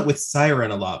they've done it with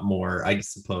Siren a lot more, I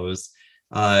suppose.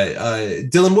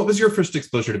 Dylan, what was your first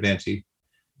exposure to Banshee?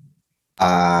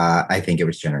 I think it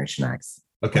was Generation X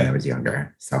when Okay. I was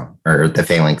younger. So, or the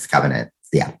Phalanx Covenant.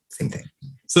 Yeah, same thing.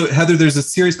 So, Heather, there's a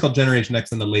series called Generation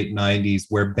X in the late 90s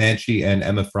where Banshee and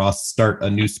Emma Frost start a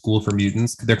new school for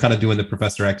mutants. They're kind of doing the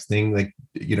Professor X thing, like,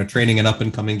 you know, training an up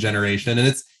and coming generation. And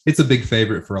it's a big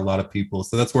favorite for a lot of people.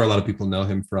 So that's where a lot of people know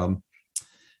him from.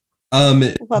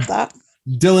 Love that.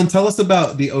 Dylan, tell us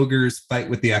about the Ogre's fight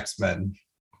with the X-Men.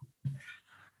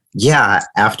 Yeah,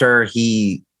 after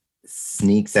he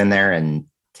sneaks in there and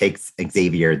takes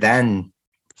Xavier, then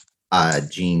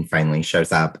Jean finally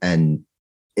shows up, and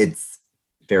it's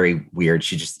very weird.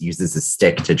 She just uses a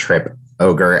stick to trip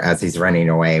Ogre as he's running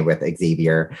away with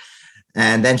Xavier.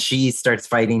 And then she starts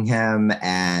fighting him,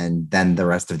 and then the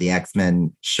rest of the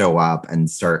X-Men show up and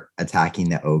start attacking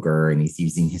the Ogre, and he's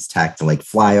using his tech to like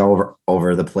fly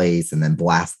over the place and then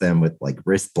blast them with like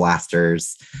wrist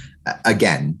blasters.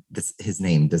 Again, his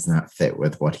name does not fit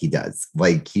with what he does.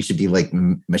 Like he should be like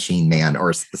Machine Man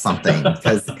or something,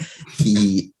 because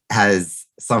he has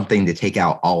something to take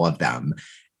out all of them.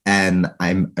 And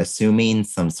I'm assuming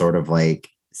some sort of like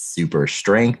super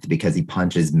strength, because he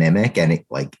punches Mimic and it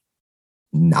like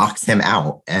knocks him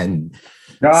out. And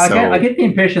no, I get the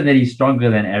impression that he's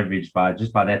stronger than average by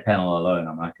that panel alone.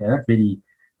 I'm like, that really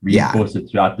reinforced it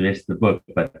throughout the rest of the book,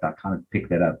 but I kind of picked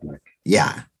that up. Like,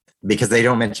 yeah, because they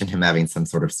don't mention him having some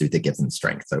sort of suit that gives him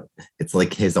strength. So it's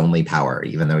like his only power,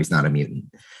 even though he's not a mutant.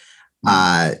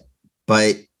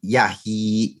 But yeah,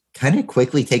 he kind of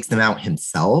quickly takes them out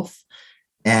himself.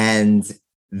 And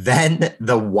then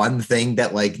the one thing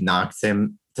that like knocks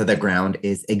him to the ground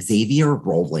is Xavier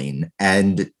rolling.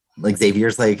 And like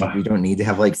Xavier's like, we don't need to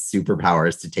have like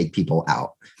superpowers to take people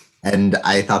out. And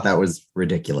I thought that was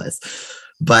ridiculous.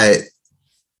 But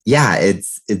yeah,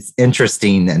 it's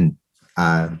interesting. And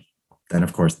then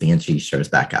of course Banshee shows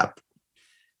back up.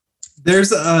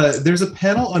 There's a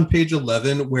panel on page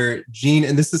 11 where Jean,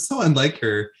 and this is so unlike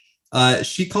her,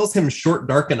 she calls him short,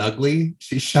 dark, and ugly.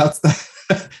 She shouts that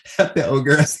at the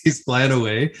Ogre as he's flying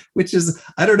away, which is,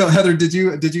 I don't know, Heather, did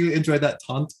you enjoy that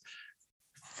taunt?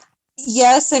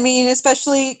 Yes, I mean,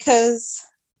 especially because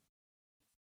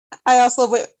I also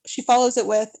love what she follows it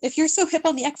with. If you're so hip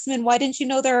on the X-Men, why didn't you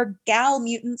know there are gal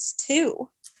mutants too?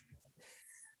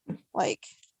 Like,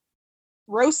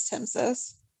 roast him,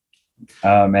 sis.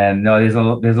 oh man, no,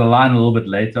 there's a line a little bit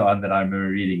later on that I remember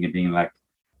reading and being like,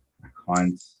 I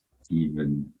can't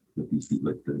even with these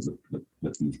people,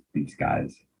 with these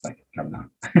guys. Like, come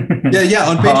on. Yeah.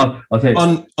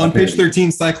 On page it.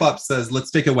 13, Cyclops says,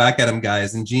 "Let's take a whack at him,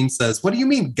 guys." And Jean says, "What do you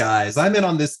mean, guys? I'm in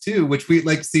on this too." Which we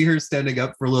like see her standing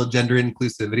up for a little gender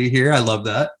inclusivity here. I love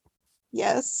that.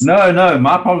 Yes. No.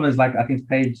 My problem is like I think it's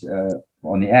page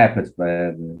on the app. It's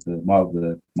the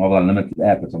Marvel Unlimited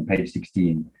app. It's on page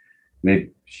 16, where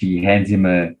she hands him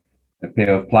a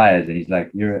pair of pliers, and he's like,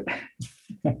 "You're."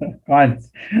 I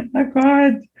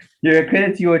can't. You're a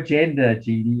credit to your gender,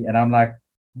 Jeannie. And I'm like,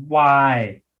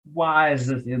 why? Why is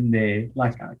this in there?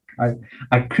 Like,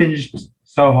 I cringed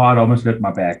so hard, I almost hurt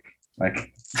my back.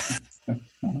 Like,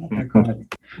 I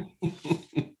can't.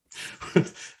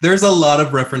 There's a lot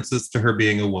of references to her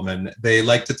being a woman. They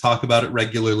like to talk about it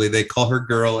regularly. They call her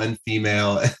girl and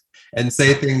female and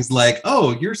say things like,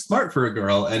 "Oh, you're smart for a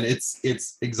girl," and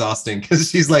it's exhausting because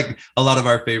she's like a lot of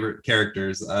our favorite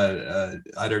characters.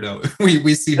 I don't know.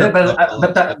 We see her.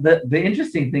 But the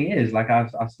interesting thing is, like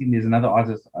I've seen there's another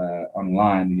artist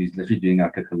online who's literally doing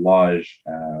like a collage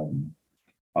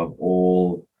of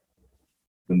all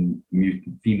the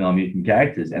female mutant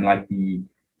characters, and like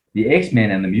the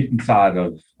X-Men and the mutant side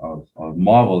of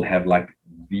Marvel have like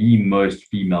the most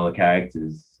female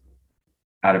characters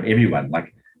out of everyone.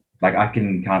 Like I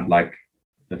can count like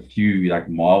a few like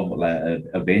Marvel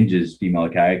Avengers female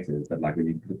characters, but like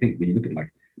when you look at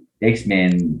like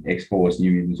X-Men, X-Force, New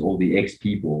Mutants, all the X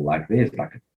people, like there's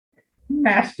like a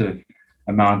massive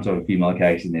amount of female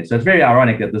characters in there. So it's very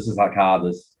ironic that this is like how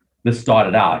this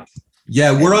started out.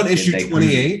 Yeah, we're on issue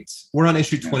 28. We're on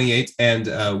issue 28,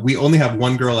 and we only have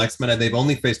one girl X-Men, and they've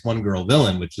only faced one girl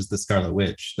villain, which is the Scarlet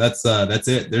Witch. That's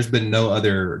it. There's been no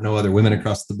other women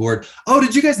across the board. Oh,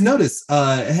 did you guys notice?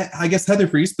 I guess Heather,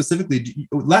 for you specifically,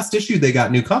 last issue they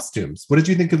got new costumes. What did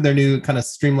you think of their new kind of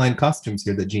streamlined costumes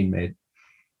here that Jean made?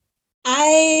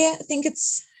 I think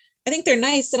they're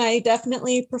nice, and I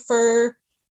definitely prefer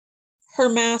her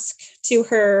mask to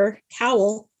her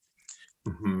cowl.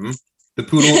 Mm-hmm. The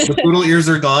poodle ears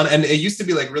are gone, and it used to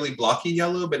be like really blocky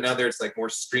yellow, but now there's like more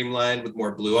streamlined with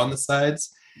more blue on the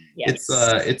sides. Yes.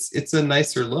 It's a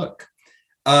nicer look.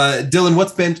 Dylan,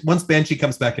 once Banshee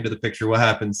comes back into the picture, what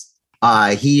happens?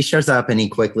 He shows up and he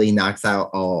quickly knocks out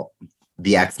all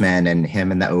the X-Men, and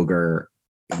him and the ogre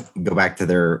go back to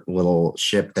their little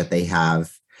ship that they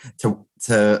have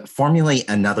to formulate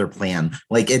another plan.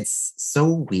 Like, it's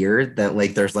so weird that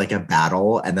like there's like a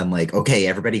battle and then like, okay,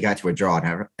 everybody got to a draw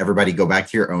and everybody go back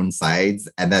to your own sides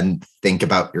and then think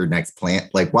about your next plan.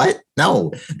 Like, what?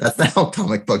 No, that's not how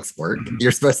comic books work.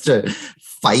 You're supposed to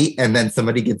fight and then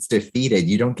somebody gets defeated.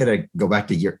 You don't get to go back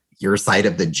to your side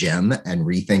of the gym and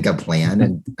rethink a plan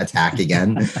and attack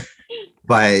again.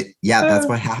 But yeah, that's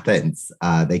what happens.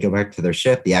 They go back to their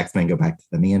ship. The X-Men go back to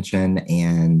the mansion,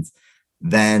 and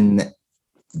then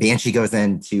Banshee goes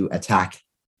in to attack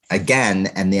again,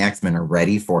 and the X-Men are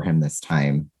ready for him this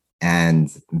time.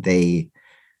 And they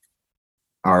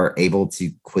are able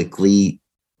to quickly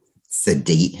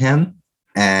sedate him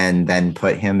and then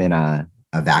put him in a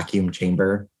vacuum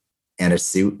chamber and a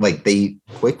suit. Like, they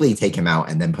quickly take him out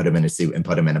and then put him in a suit and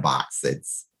put him in a box.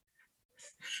 It's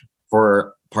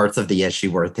for parts of the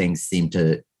issue where things seem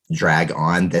to drag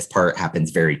on. This part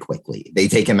happens very quickly. They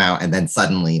take him out and then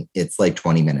suddenly it's like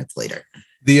 20 minutes later.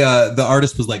 The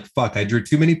artist was like, fuck, I drew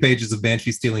too many pages of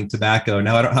Banshee stealing tobacco.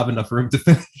 Now I don't have enough room to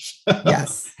finish.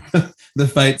 Yes. The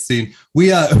fight scene. We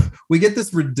get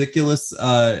this ridiculous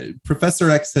Professor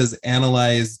X has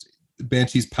analyzed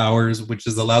Banshee's powers, which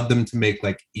has allowed them to make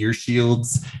like ear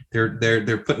shields.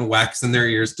 They're putting wax in their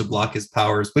ears to block his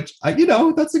powers, which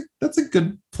that's a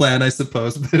good plan, I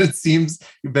suppose, but it seems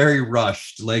very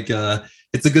rushed. Like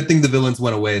it's a good thing the villains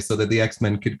went away so that the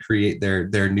X-Men could create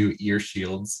their new ear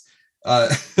shields.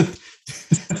 But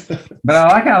I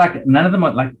like how none of them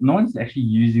are like, no one's actually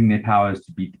using their powers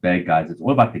to beat the bad guys. It's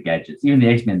all about the gadgets. Even the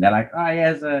X-Men, they're like, oh, he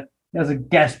has a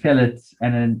gas pellet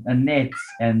and a net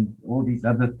and all these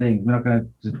other things. We're not going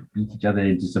to just beat each other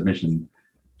into submission.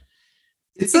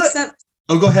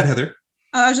 Go ahead, Heather.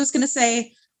 I was just going to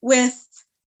say, with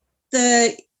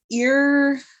the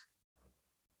ear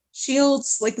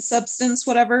shields, like the substance,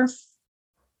 whatever,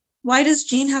 why does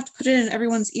Jean have to put it in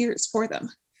everyone's ears for them?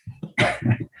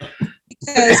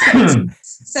 Because it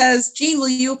says, Jean, will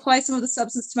you apply some of the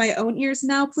substance to my own ears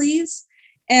now, please?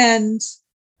 And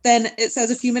then it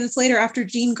says a few minutes later, after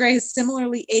Jean Grey has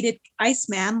similarly aided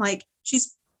Iceman, like,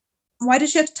 why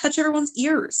does she have to touch everyone's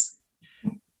ears?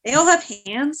 They all have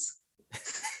hands.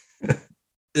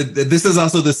 This is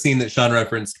also the scene that Sean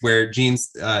referenced where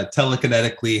Jean's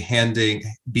telekinetically handing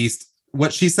Beast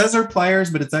what she says are pliers,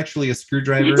 but it's actually a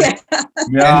screwdriver.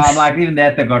 Yeah, I'm like, even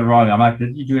that they got wrong. I'm like,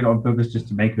 did you do it on purpose just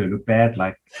to make her look bad?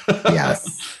 Like,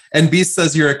 yes. And Beast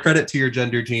says, you're a credit to your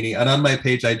gender, Jeannie. And on my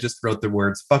page, I just wrote the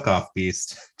words, fuck off,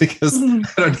 Beast, because I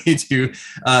don't need you.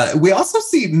 We also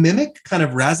see Mimic kind of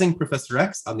razzing Professor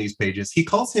X on these pages. He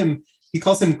calls him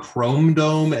Chrome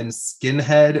Dome and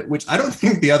Skinhead, which I don't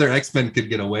think the other X-Men could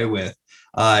get away with.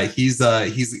 He's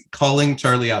calling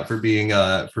Charlie out for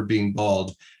being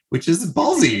bald, which is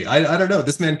ballsy. I don't know.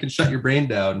 This man can shut your brain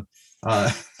down.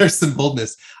 There's some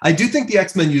boldness. I do think the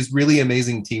X-Men used really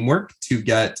amazing teamwork to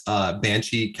get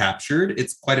Banshee captured.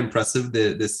 It's quite impressive,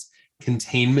 this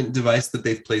containment device that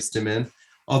they've placed him in.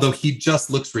 Although he just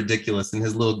looks ridiculous in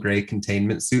his little gray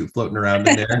containment suit floating around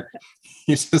in there.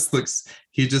 He just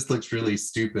looks really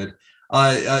stupid.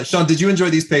 Sean, did you enjoy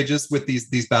these pages with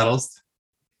these battles?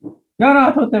 No,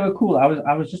 I thought they were cool.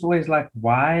 I was just always like,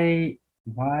 why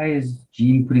is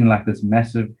Jean putting like this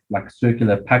massive like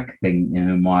circular puck thing in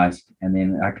her mask and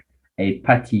then like a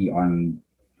putty on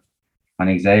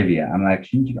Xavier? I'm like,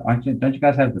 don't you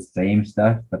guys have the same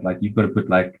stuff? But like you've got to put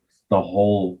like the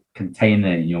whole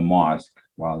container in your mask.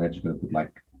 Wow, they're just gonna put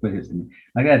like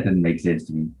that didn't make sense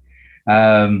to me.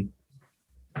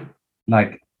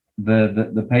 Like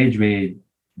the page where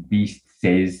Beast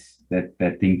says that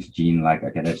thing to Jean, like,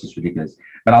 okay, that's just ridiculous.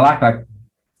 But I like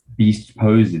Beast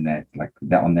pose in that, like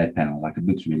that on that panel, like it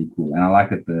looks really cool, and I like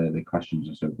that the costumes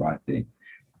are so bright there.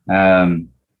 No,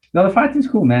 the fighting's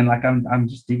cool, man. Like I'm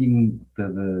just digging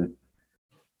the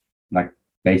like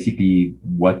basically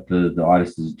what the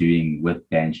artist is doing with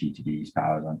Banshee to get his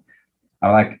powers on.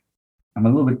 I'm a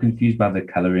little bit confused by the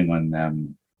coloring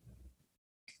on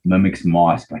Mimic's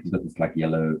mask. Like he's got this like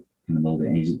yellow in the middle there,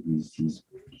 and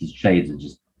his shades are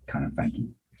just kind of funky.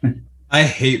 I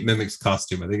hate Mimic's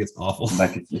costume. I think it's awful.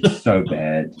 Like it's so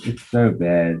bad. It's so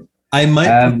bad. I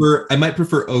might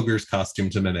prefer Ogre's costume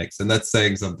to Mimic's, and that's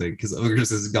saying something because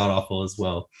Ogre's is god awful as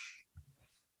well.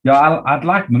 Yeah, I'd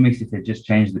like Mimic's if they just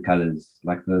changed the colors,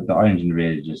 like the orange and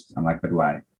red. I'm like, but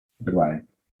why?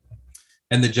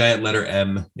 and the giant letter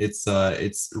M. It's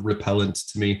repellent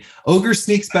to me. Ogre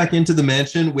sneaks back into the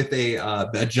mansion with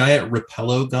a giant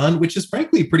Repello gun, which is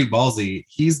frankly pretty ballsy.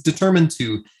 He's determined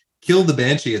to kill the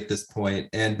Banshee at this point,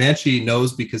 and Banshee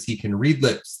knows because he can read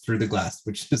lips through the glass,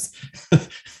 which is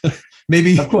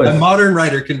maybe a modern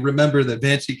writer can remember that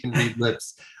Banshee can read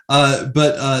lips.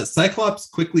 But Cyclops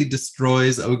quickly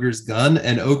destroys Ogre's gun,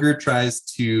 and Ogre tries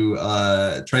to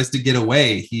get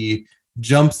away. He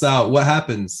jumps out. What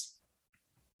happens?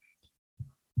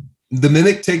 The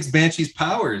Mimic takes Banshee's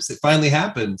powers. It finally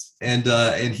happened, and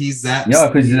he zaps. Yeah,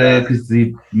 because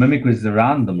the Mimic was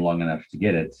around them long enough to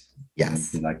get it.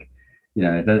 Yes, like, you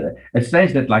know, it's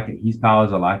strange that like his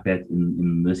powers are like that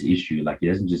in this issue. Like he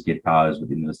doesn't just get powers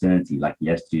within the vicinity. Like he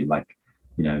has to, like,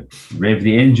 you know, rev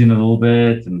the engine a little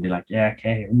bit and be like, yeah,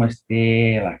 okay, almost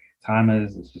there. Like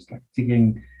timers, it's just like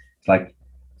ticking. It's like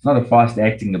it's not a fast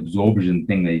acting absorption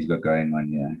thing that he's got going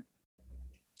on. Yeah.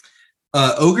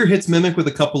 Ogre hits Mimic with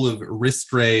a couple of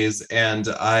wrist rays, and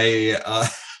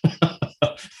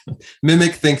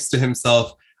Mimic thinks to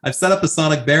himself, I've set up a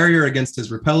sonic barrier against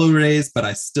his Repello rays, but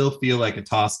I still feel like a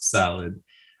tossed salad.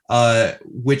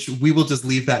 Which we will just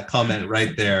leave that comment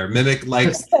right there. Mimic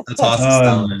likes a tossed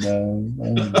salad. No.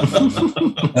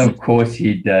 Of course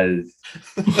he does.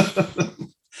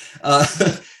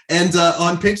 And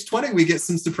on page 20, we get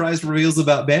some surprise reveals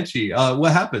about Banshee.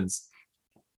 What happens?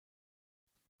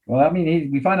 Well, I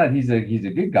mean, we find out he's a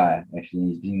good guy. Actually,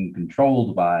 he's being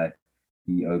controlled by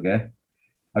the ogre.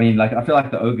 I mean, like, I feel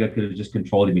like the ogre could have just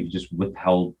controlled him if he just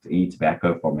withheld any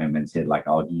tobacco from him and said, like,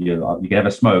 you can have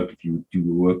a smoke if you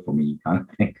do work for me, kind of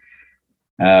thing.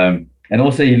 And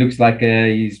also, he looks like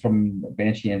he's from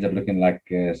Banshee. Ends up looking like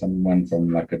someone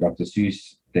from like a Dr.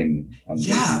 Seuss thing on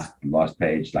the last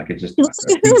page. Like, it just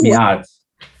freaked me out.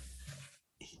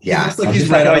 Yeah, like he's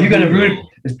like, are you going to ruin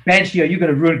this Banshee? Are you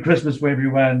going to ruin Christmas for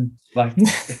everyone? Like,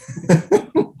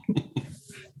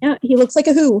 yeah, he looks like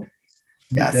a Who.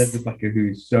 Yes. He does look like a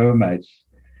Who so much.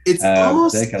 It's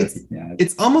almost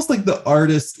like the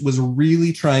artist was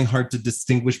really trying hard to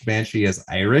distinguish Banshee as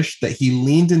Irish, that he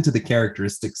leaned into the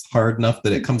characteristics hard enough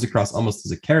that it comes across almost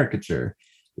as a caricature.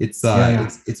 It's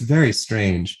very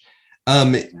strange.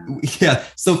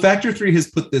 So Factor 3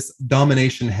 has put this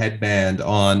domination headband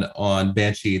on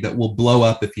Banshee that will blow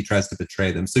up if he tries to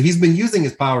betray them. So he's been using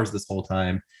his powers this whole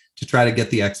time to try to get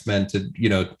the X-Men to,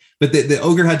 but the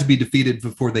ogre had to be defeated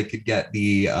before they could get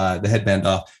the headband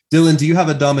off. Dylan, do you have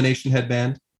a domination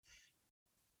headband?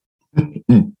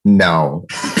 No.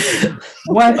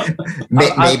 What?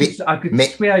 Maybe I could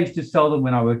swear I used to sell them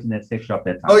when I worked in that sex shop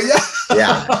that time. Oh yeah.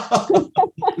 Yeah.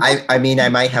 I mean, I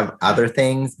might have other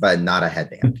things, but not a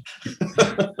headband.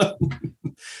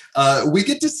 We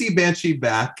get to see Banshee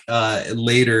back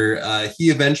later. He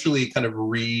eventually kind of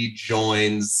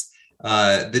rejoins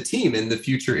the team in the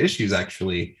future issues,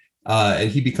 actually. And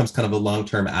he becomes kind of a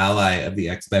long-term ally of the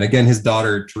X-Men. Again, his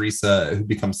daughter, Teresa, who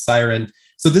becomes Siren.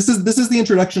 So this is the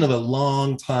introduction of a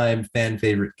long-time fan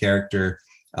favorite character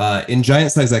in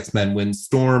Giant Size X-Men. When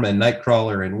Storm and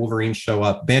Nightcrawler and Wolverine show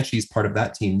up, Banshee's part of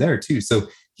that team there too. So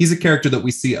he's a character that we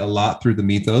see a lot through the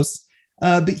mythos,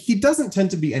 but he doesn't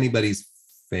tend to be anybody's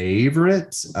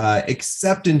favorite,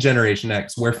 except in Generation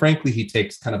X, where frankly he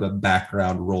takes kind of a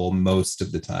background role most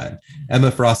of the time.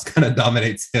 Emma Frost kind of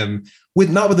dominates him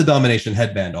not with a domination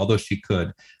headband, although she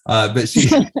could, but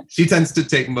she tends to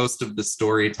take most of the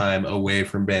story time away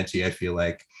from Banshee, I feel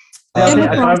like. Emma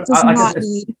Frost does not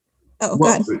need. Oh,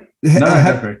 go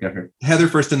ahead. Heather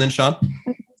first, and then Sean.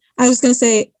 I was going to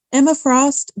say Emma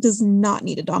Frost does not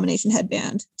need a domination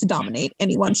headband to dominate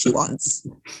anyone she wants.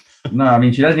 No, I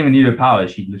mean, she doesn't even need her power.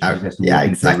 She literally has to walk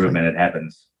into the room and it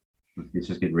happens. Let's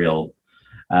just get real.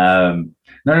 No.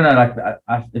 Like,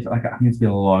 I think it's been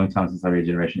a long time since I read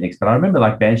Generation X, but I remember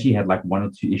like Banshee had like 1 or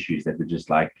 2 issues that were just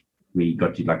like we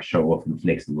got to like show off and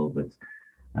flex a little bit.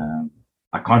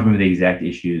 I can't remember the exact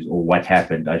issues or what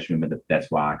happened. I just remember that's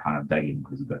why I kind of dug in,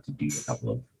 because he got to do a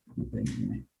couple of things.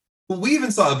 Well, we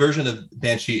even saw a version of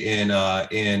Banshee in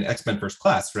X-Men First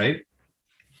Class, right?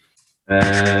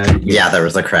 Yeah, there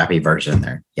was a crappy version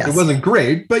there. Yes. It wasn't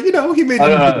great, but he made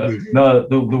it. No,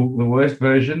 the worst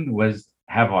version was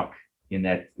Havoc in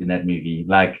that movie.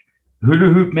 Like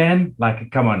Hula Hoop Man, like,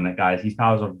 come on guys, his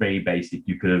powers are very basic.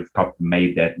 You could have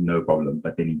made that no problem,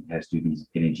 but then he has to do these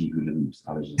energy hula hoops.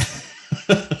 I was just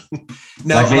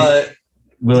now like,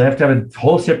 we'll have to have a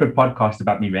whole separate podcast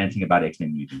about me ranting about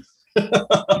X-Men movies.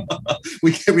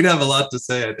 We'd have a lot to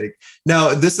say, I think.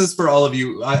 Now, this is for all of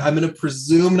you. I'm going to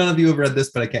presume none of you have read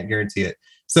this, but I can't guarantee it.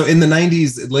 So in the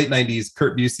late 90s,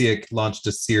 Kurt Busiek launched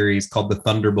a series called The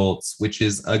Thunderbolts, which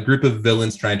is a group of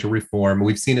villains trying to reform.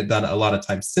 We've seen it done a lot of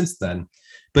times since then.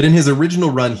 But in his original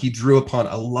run, he drew upon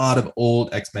a lot of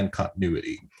old X-Men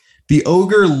continuity. The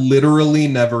Ogre literally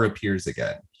never appears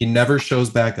again. He never shows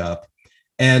back up.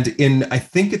 And in, I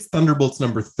think it's Thunderbolts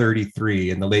number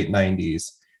 33 in the late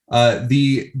 90s,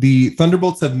 the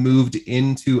Thunderbolts have moved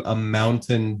into a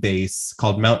mountain base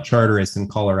called Mount Charteris in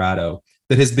Colorado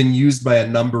that has been used by a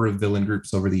number of villain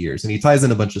groups over the years. And he ties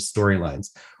in a bunch of storylines.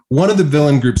 One of the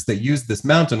villain groups that used this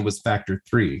mountain was Factor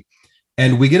 3.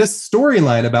 And we get a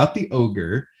storyline about the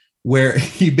Ogre where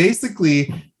he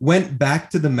basically went back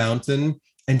to the mountain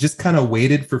and just kind of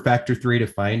waited for Factor 3 to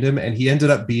find him. And he ended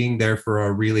up being there for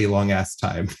a really long ass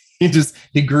time.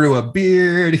 He grew a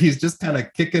beard. He's just kind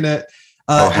of kicking it.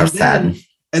 How sad.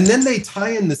 And then they tie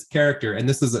in this character, and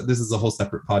this is a whole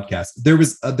separate podcast. There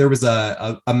was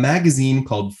a magazine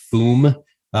called FOOM,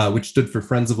 which stood for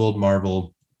Friends of Old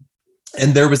Marvel.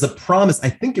 And there was a promise, I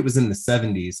think it was in the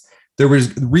 70s, there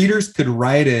was readers could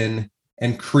write in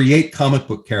and create comic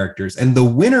book characters. And the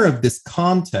winner of this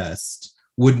contest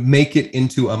would make it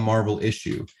into a Marvel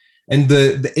issue. And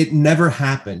it never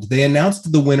happened. They announced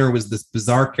the winner was this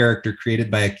bizarre character created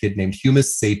by a kid named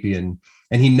Humus Sapien,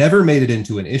 and he never made it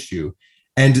into an issue.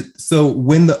 And so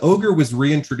when the Ogre was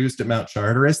reintroduced at Mount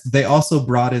Charteris, they also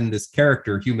brought in this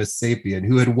character, Humus Sapien,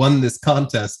 who had won this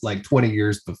contest like 20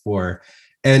 years before.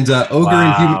 And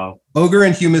Ogre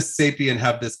and Humus Sapien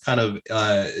have this kind of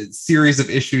series of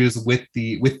issues with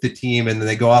the team, and then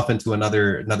they go off into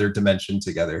another dimension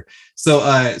together. So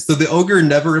the Ogre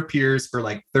never appears for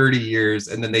like 30 years,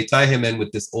 and then they tie him in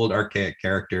with this old archaic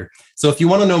character. So if you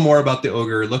want to know more about the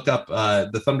Ogre, look up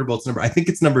the Thunderbolts number. I think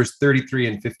it's numbers 33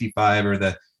 and 55 are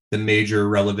the major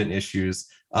relevant issues.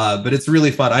 But it's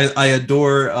really fun. I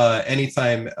adore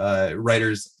anytime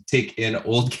writers take in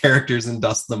old characters and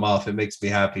dust them off. It makes me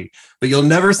happy. But you'll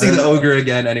never see the Ogre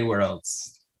again anywhere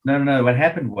else. No. What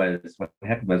happened was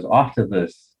after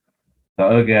this, the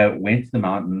Ogre went to the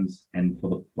mountains, and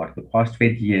for the past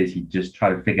 20 years, he just tried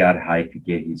to figure out how he could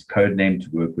get his code name to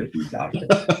work with his outfit.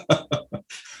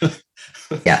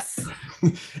 Yes.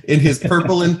 In his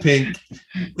purple and pink,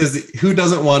 because who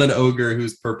doesn't want an Ogre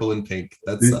who's purple and pink?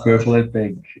 That's purple and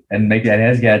pink, and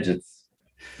has gadgets.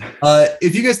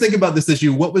 If you guys think about this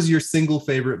issue, what was your single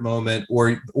favorite moment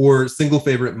or single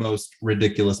favorite most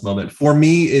ridiculous moment? For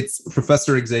me, it's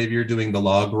Professor Xavier doing the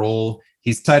log roll.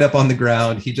 He's tied up on the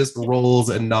ground. He just rolls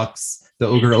and knocks the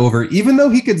Ogre over, even though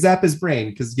he could zap his brain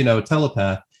because,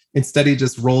 telepath. Instead, he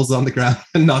just rolls on the ground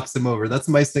and knocks him over. That's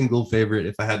my single favorite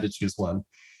if I had to choose one.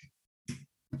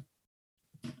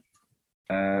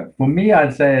 For me,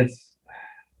 I'd say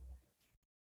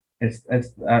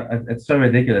it's so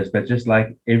ridiculous, but just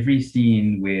like every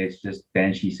scene where it's just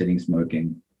Banshee sitting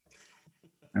smoking.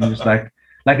 I'm just like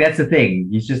that's the thing.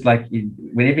 He's just like,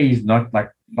 whenever he's not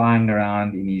like flying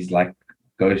around in his like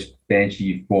ghost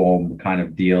Banshee form kind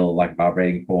of deal, like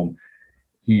vibrating form,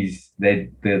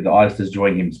 the artist is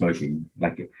drawing him smoking.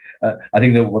 Like I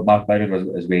think that what my favorite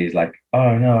was where he's like,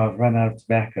 oh no, I've run out of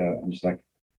tobacco. I'm just like,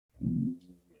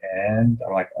 and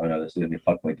I'm like, oh no, this is gonna be a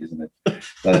plot point, isn't it?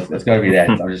 So it's gotta be that.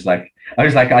 I'm just like,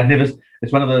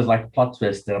 it's one of those like plot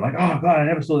twists that I'm like, oh god, I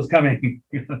never saw this coming.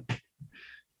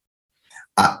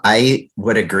 I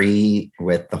would agree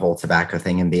with the whole tobacco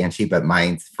thing in Banshee, but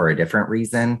mine's for a different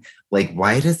reason. Like,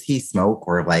 why does he smoke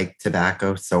or like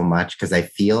tobacco so much? Because I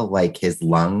feel like his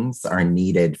lungs are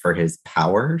needed for his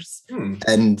powers.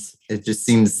 And it just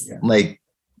seems like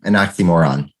an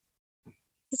oxymoron.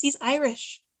 Because he's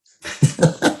Irish.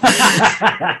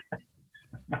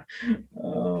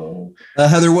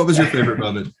 Heather, what was your favorite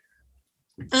moment?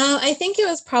 I think it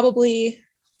was probably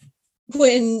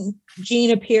when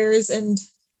Jean appears and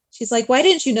she's like, why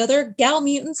didn't you know they're gal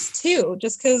mutants too?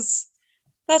 Just because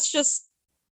that's just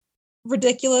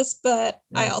ridiculous, but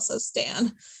I also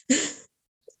stan.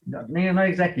 No,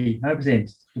 exactly.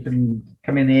 100%. You can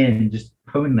come in there and just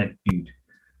pwn that dude.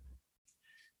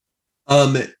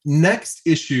 Next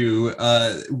issue,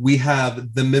 we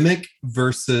have the Mimic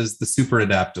versus the Super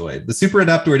Adaptoid. The Super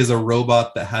Adaptoid is a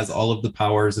robot that has all of the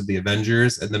powers of the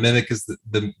Avengers, and the Mimic is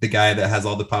the guy that has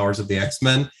all the powers of the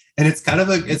X-Men. And it's kind of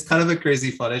a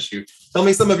crazy fun issue. Tell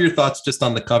me some of your thoughts just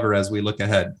on the cover as we look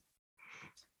ahead.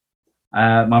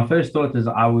 My first thought is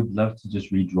I would love to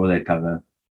just redraw that cover.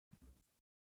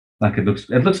 Like it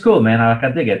looks cool, man.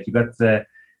 I dig it. You got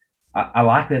I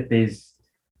like that there's,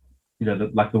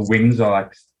 the wings are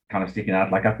like kind of sticking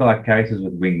out. Like I feel like characters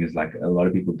with wings, like a lot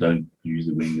of people don't use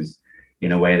the wings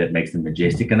in a way that makes them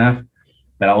majestic enough.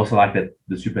 But I also like that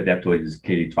the Super Adaptoid is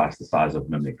clearly twice the size of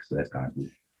Mimic, so that's kind of cool.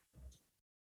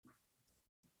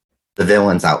 The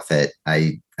villain's outfit,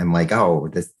 I'm like, oh,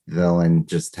 this villain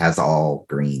just has all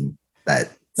green.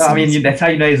 That No, I mean, that's how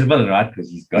you know he's a villain, right? Because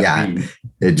he's got me.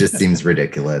 It just seems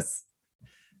ridiculous.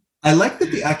 I like that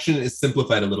the action is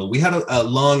simplified a little. We had a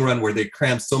long run where they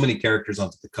crammed so many characters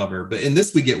onto the cover, but in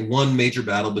this we get one major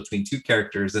battle between two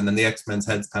characters, and then the X-Men's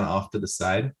heads kind of off to the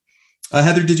side.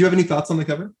 Heather, did you have any thoughts on the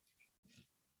cover?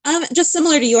 Just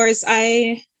similar to yours.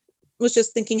 I was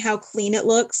just thinking how clean it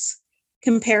looks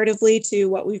comparatively to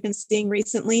what we've been seeing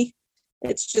recently.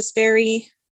 It's just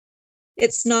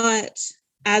it's not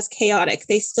as chaotic.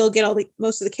 They still get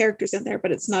most of the characters in there,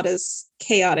 but it's not as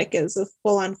chaotic as a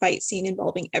full-on fight scene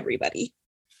involving everybody.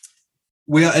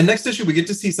 And next issue, we get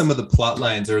to see some of the plot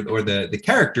lines or the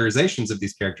characterizations of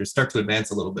these characters start to advance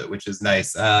a little bit, which is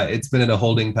nice. It's been in a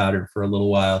holding pattern for a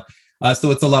little while. So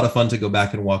it's a lot of fun to go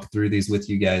back and walk through these with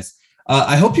you guys.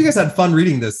 I hope you guys had fun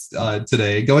reading this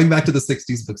today. Going back to the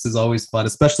 60s books is always fun,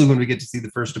 especially when we get to see the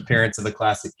first appearance of a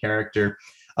classic character.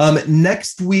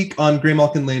 Next week on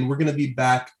Graymalkin Lane, we're going to be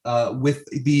back with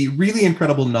the really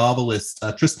incredible novelist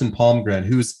Tristan Palmgren,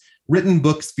 who's written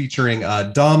books featuring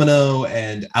Domino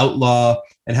and Outlaw,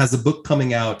 and has a book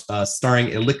coming out starring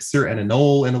Elixir and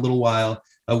Anole in a little while.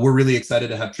 We're really excited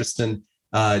to have Tristan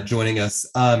joining us.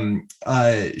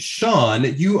 Sean,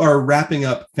 you are wrapping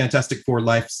up Fantastic Four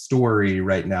Life Story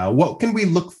right now. What can we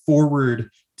look forward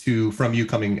to from you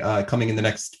coming in the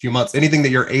next few months? Anything that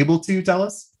you're able to tell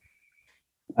us?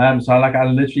 I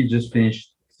literally just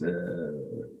finished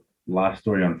Life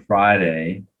Story on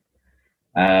Friday.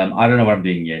 I don't know what I'm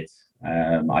doing yet.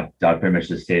 I pretty much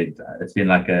just said it's been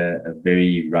like a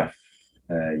very rough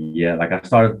year. Like I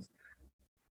started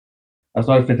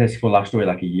Fantastic Four Life Story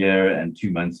like a year and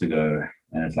 2 months ago,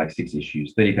 and it's like 6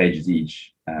 issues, 30 pages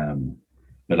each.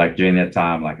 But like during that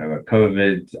time, like I got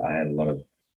COVID, I had a lot of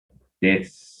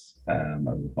deaths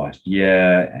over the past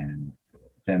year and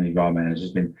family drama, and it's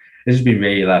just been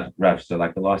really rough. So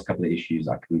like the last couple of issues,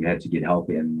 like we had to get help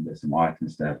in with some art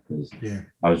and stuff because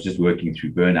I was just working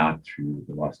through burnout through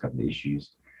the last couple of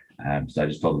issues. So I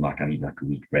just told them like I need like a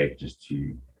week break just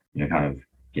to kind of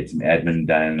get some admin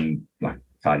done, like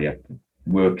tidy up the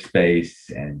workspace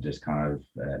and just kind of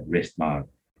rest my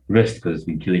wrist because it's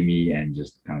been killing me, and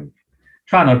just kind of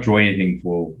try not to draw anything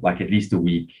for like at least a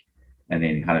week, and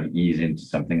then kind of ease into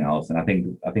something else. And I think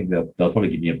they'll probably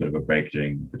give me a bit of a break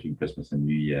between Christmas and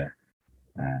New Year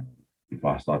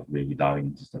before I start really diving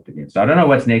into stuff again. So I don't know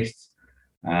what's next.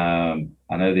 I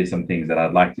know there's some things that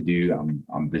I'd like to do.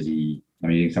 I'm busy.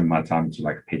 I'm using some of my time to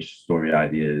like pitch story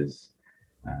ideas,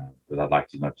 but I'd like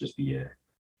to not just be a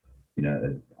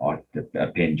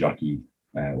pen jockey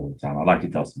all the time. I'd like to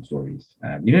tell some stories,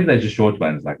 even if they're just short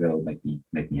ones. Like they'll make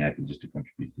me happy just to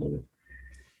contribute a little bit.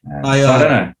 So I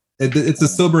don't know. It's a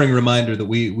sobering reminder that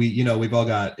we've all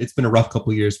got, it's been a rough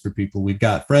couple of years for people. We've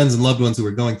got friends and loved ones who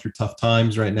are going through tough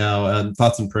times right now.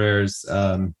 Thoughts and prayers,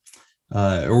 or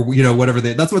whatever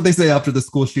that's what they say after the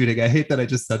school shooting. I hate that I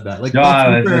just said that. Like,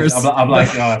 prayers. I'm like,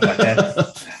 oh, it's like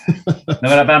that. No,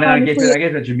 but I mean, I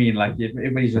get what you mean. Like, if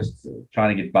everybody's just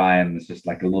trying to get by, and it's just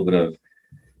like a little bit of,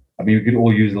 I mean, we could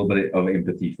all use a little bit of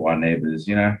empathy for our neighbors,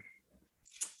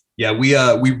 Yeah,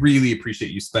 we really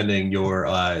appreciate you spending your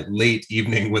late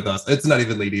evening with us. It's not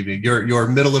even late evening. Your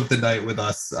middle of the night with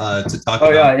us to talk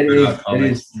about. It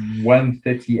is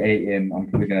 1:30 a.m. I'm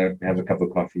probably gonna have a cup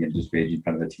of coffee and just rage in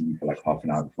front of the TV for like half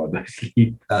an hour before I go to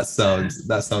sleep. That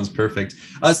sounds perfect.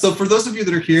 So for those of you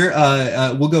that are here,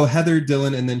 we'll go Heather,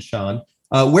 Dylan, and then Sean.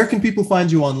 Where can people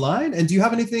find you online? And do you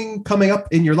have anything coming up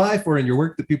in your life or in your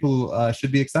work that people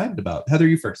should be excited about? Heather,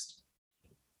 you first.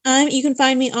 You can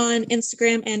find me on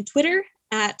Instagram and Twitter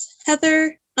at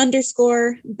Heather_Beth_.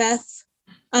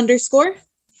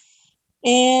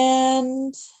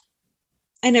 And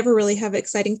I never really have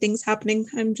exciting things happening.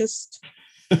 I'm just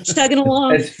chugging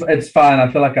along. It's fine.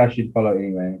 I feel like I should follow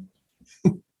anyway.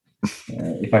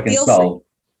 If I can spell.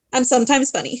 I'm sometimes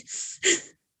funny.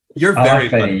 You're very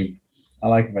funny. I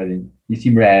like funny. You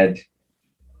seem rad.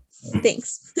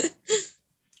 Thanks.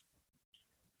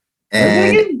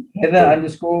 And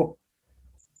Heather_Beth_.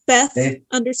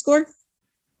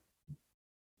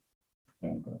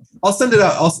 I'll send it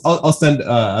out. I'll send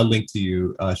a link to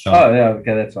you, Sean. Oh yeah,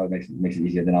 okay, that's why it makes it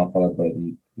easier. Then I'll follow both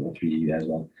the three of you as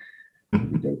well.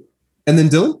 And then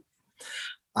Dylan?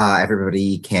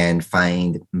 Everybody can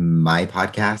find my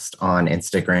podcast on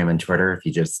Instagram and Twitter if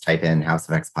you just type in House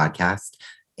of X podcast.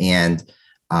 And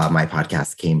my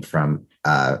podcast came from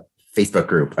a Facebook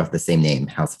group of the same name,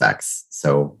 House of X.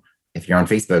 So if you're on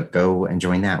Facebook, go and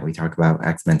join that. We talk about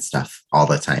X-Men stuff all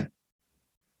the time.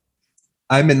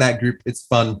 I'm in that group. It's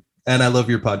fun. And I love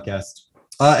your podcast.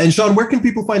 And Sean, where can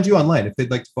people find you online if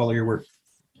they'd like to follow your work?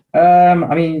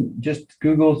 I mean, just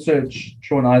Google search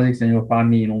Sean Isaacs and you'll find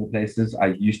me in all the places. I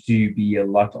used to be a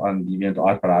lot on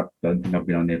DeviantArt, but I don't think I've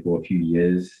been on there for a few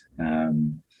years.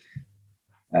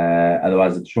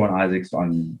 Otherwise, it's Sean Isaacs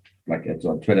on it's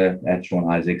on Twitter at Sean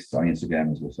Isaacs. On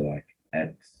Instagram is also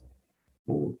at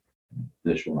or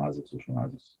the Sean Isaacs or Sean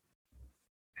Isaacs.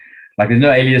 There's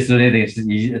no alias or anything. It's just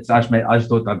easy. I just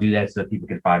thought I'd do that so that people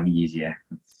can find me easier.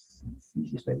 It's the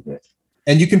easiest way to do it.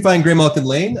 And you can find Grey Malkin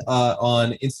Lane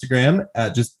on Instagram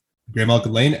at just Grey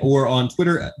Malkin Lane, or on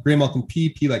Twitter at Grey Malkin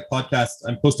P like podcast.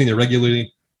 I'm posting there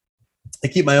regularly. I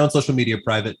keep my own social media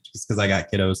private just because I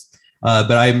got kiddos,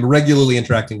 but I'm regularly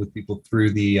interacting with people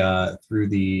through the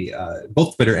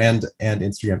both Twitter and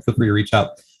Instagram. Feel free to reach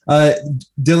out.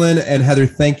 Dylan and Heather,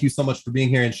 thank you so much for being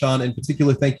here, and Sean in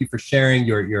particular, thank you for sharing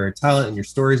your talent and your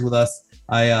stories with us.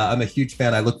 I'm a huge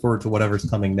fan. I look forward to whatever's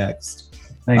coming next.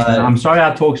 Thanks, man. I'm sorry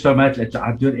I talk so much.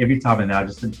 I do it every time, and I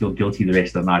just feel guilty the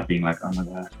rest of the night, being like, "Oh my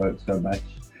god, I spoke so much."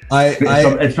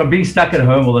 It's from being stuck at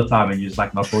home all the time, and you're just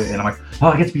like not talking. And I'm like, "Oh,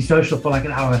 I get to be social for like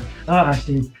an hour." Oh,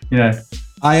 actually,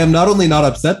 I am not only not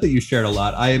upset that you shared a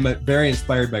lot, I am very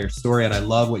inspired by your story, and I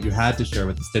love what you had to share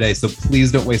with us today. So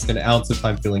please don't waste an ounce of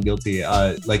time feeling guilty.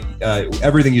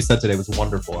 Everything you said today was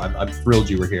wonderful. I'm thrilled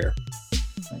you were here.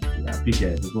 Thank you. I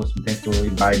appreciate it. It was awesome. Thanks for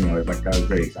inviting me. I was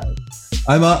very excited.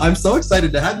 I'm so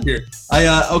excited to have you here.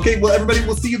 Okay, well, everybody,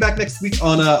 we'll see you back next week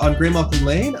on Grey Malkin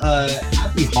Lane.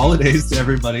 Happy holidays to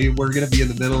everybody. We're going to be in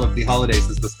the middle of the holidays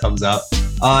as this comes out.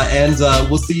 And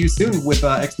we'll see you soon with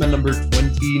X-Men number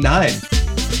 29.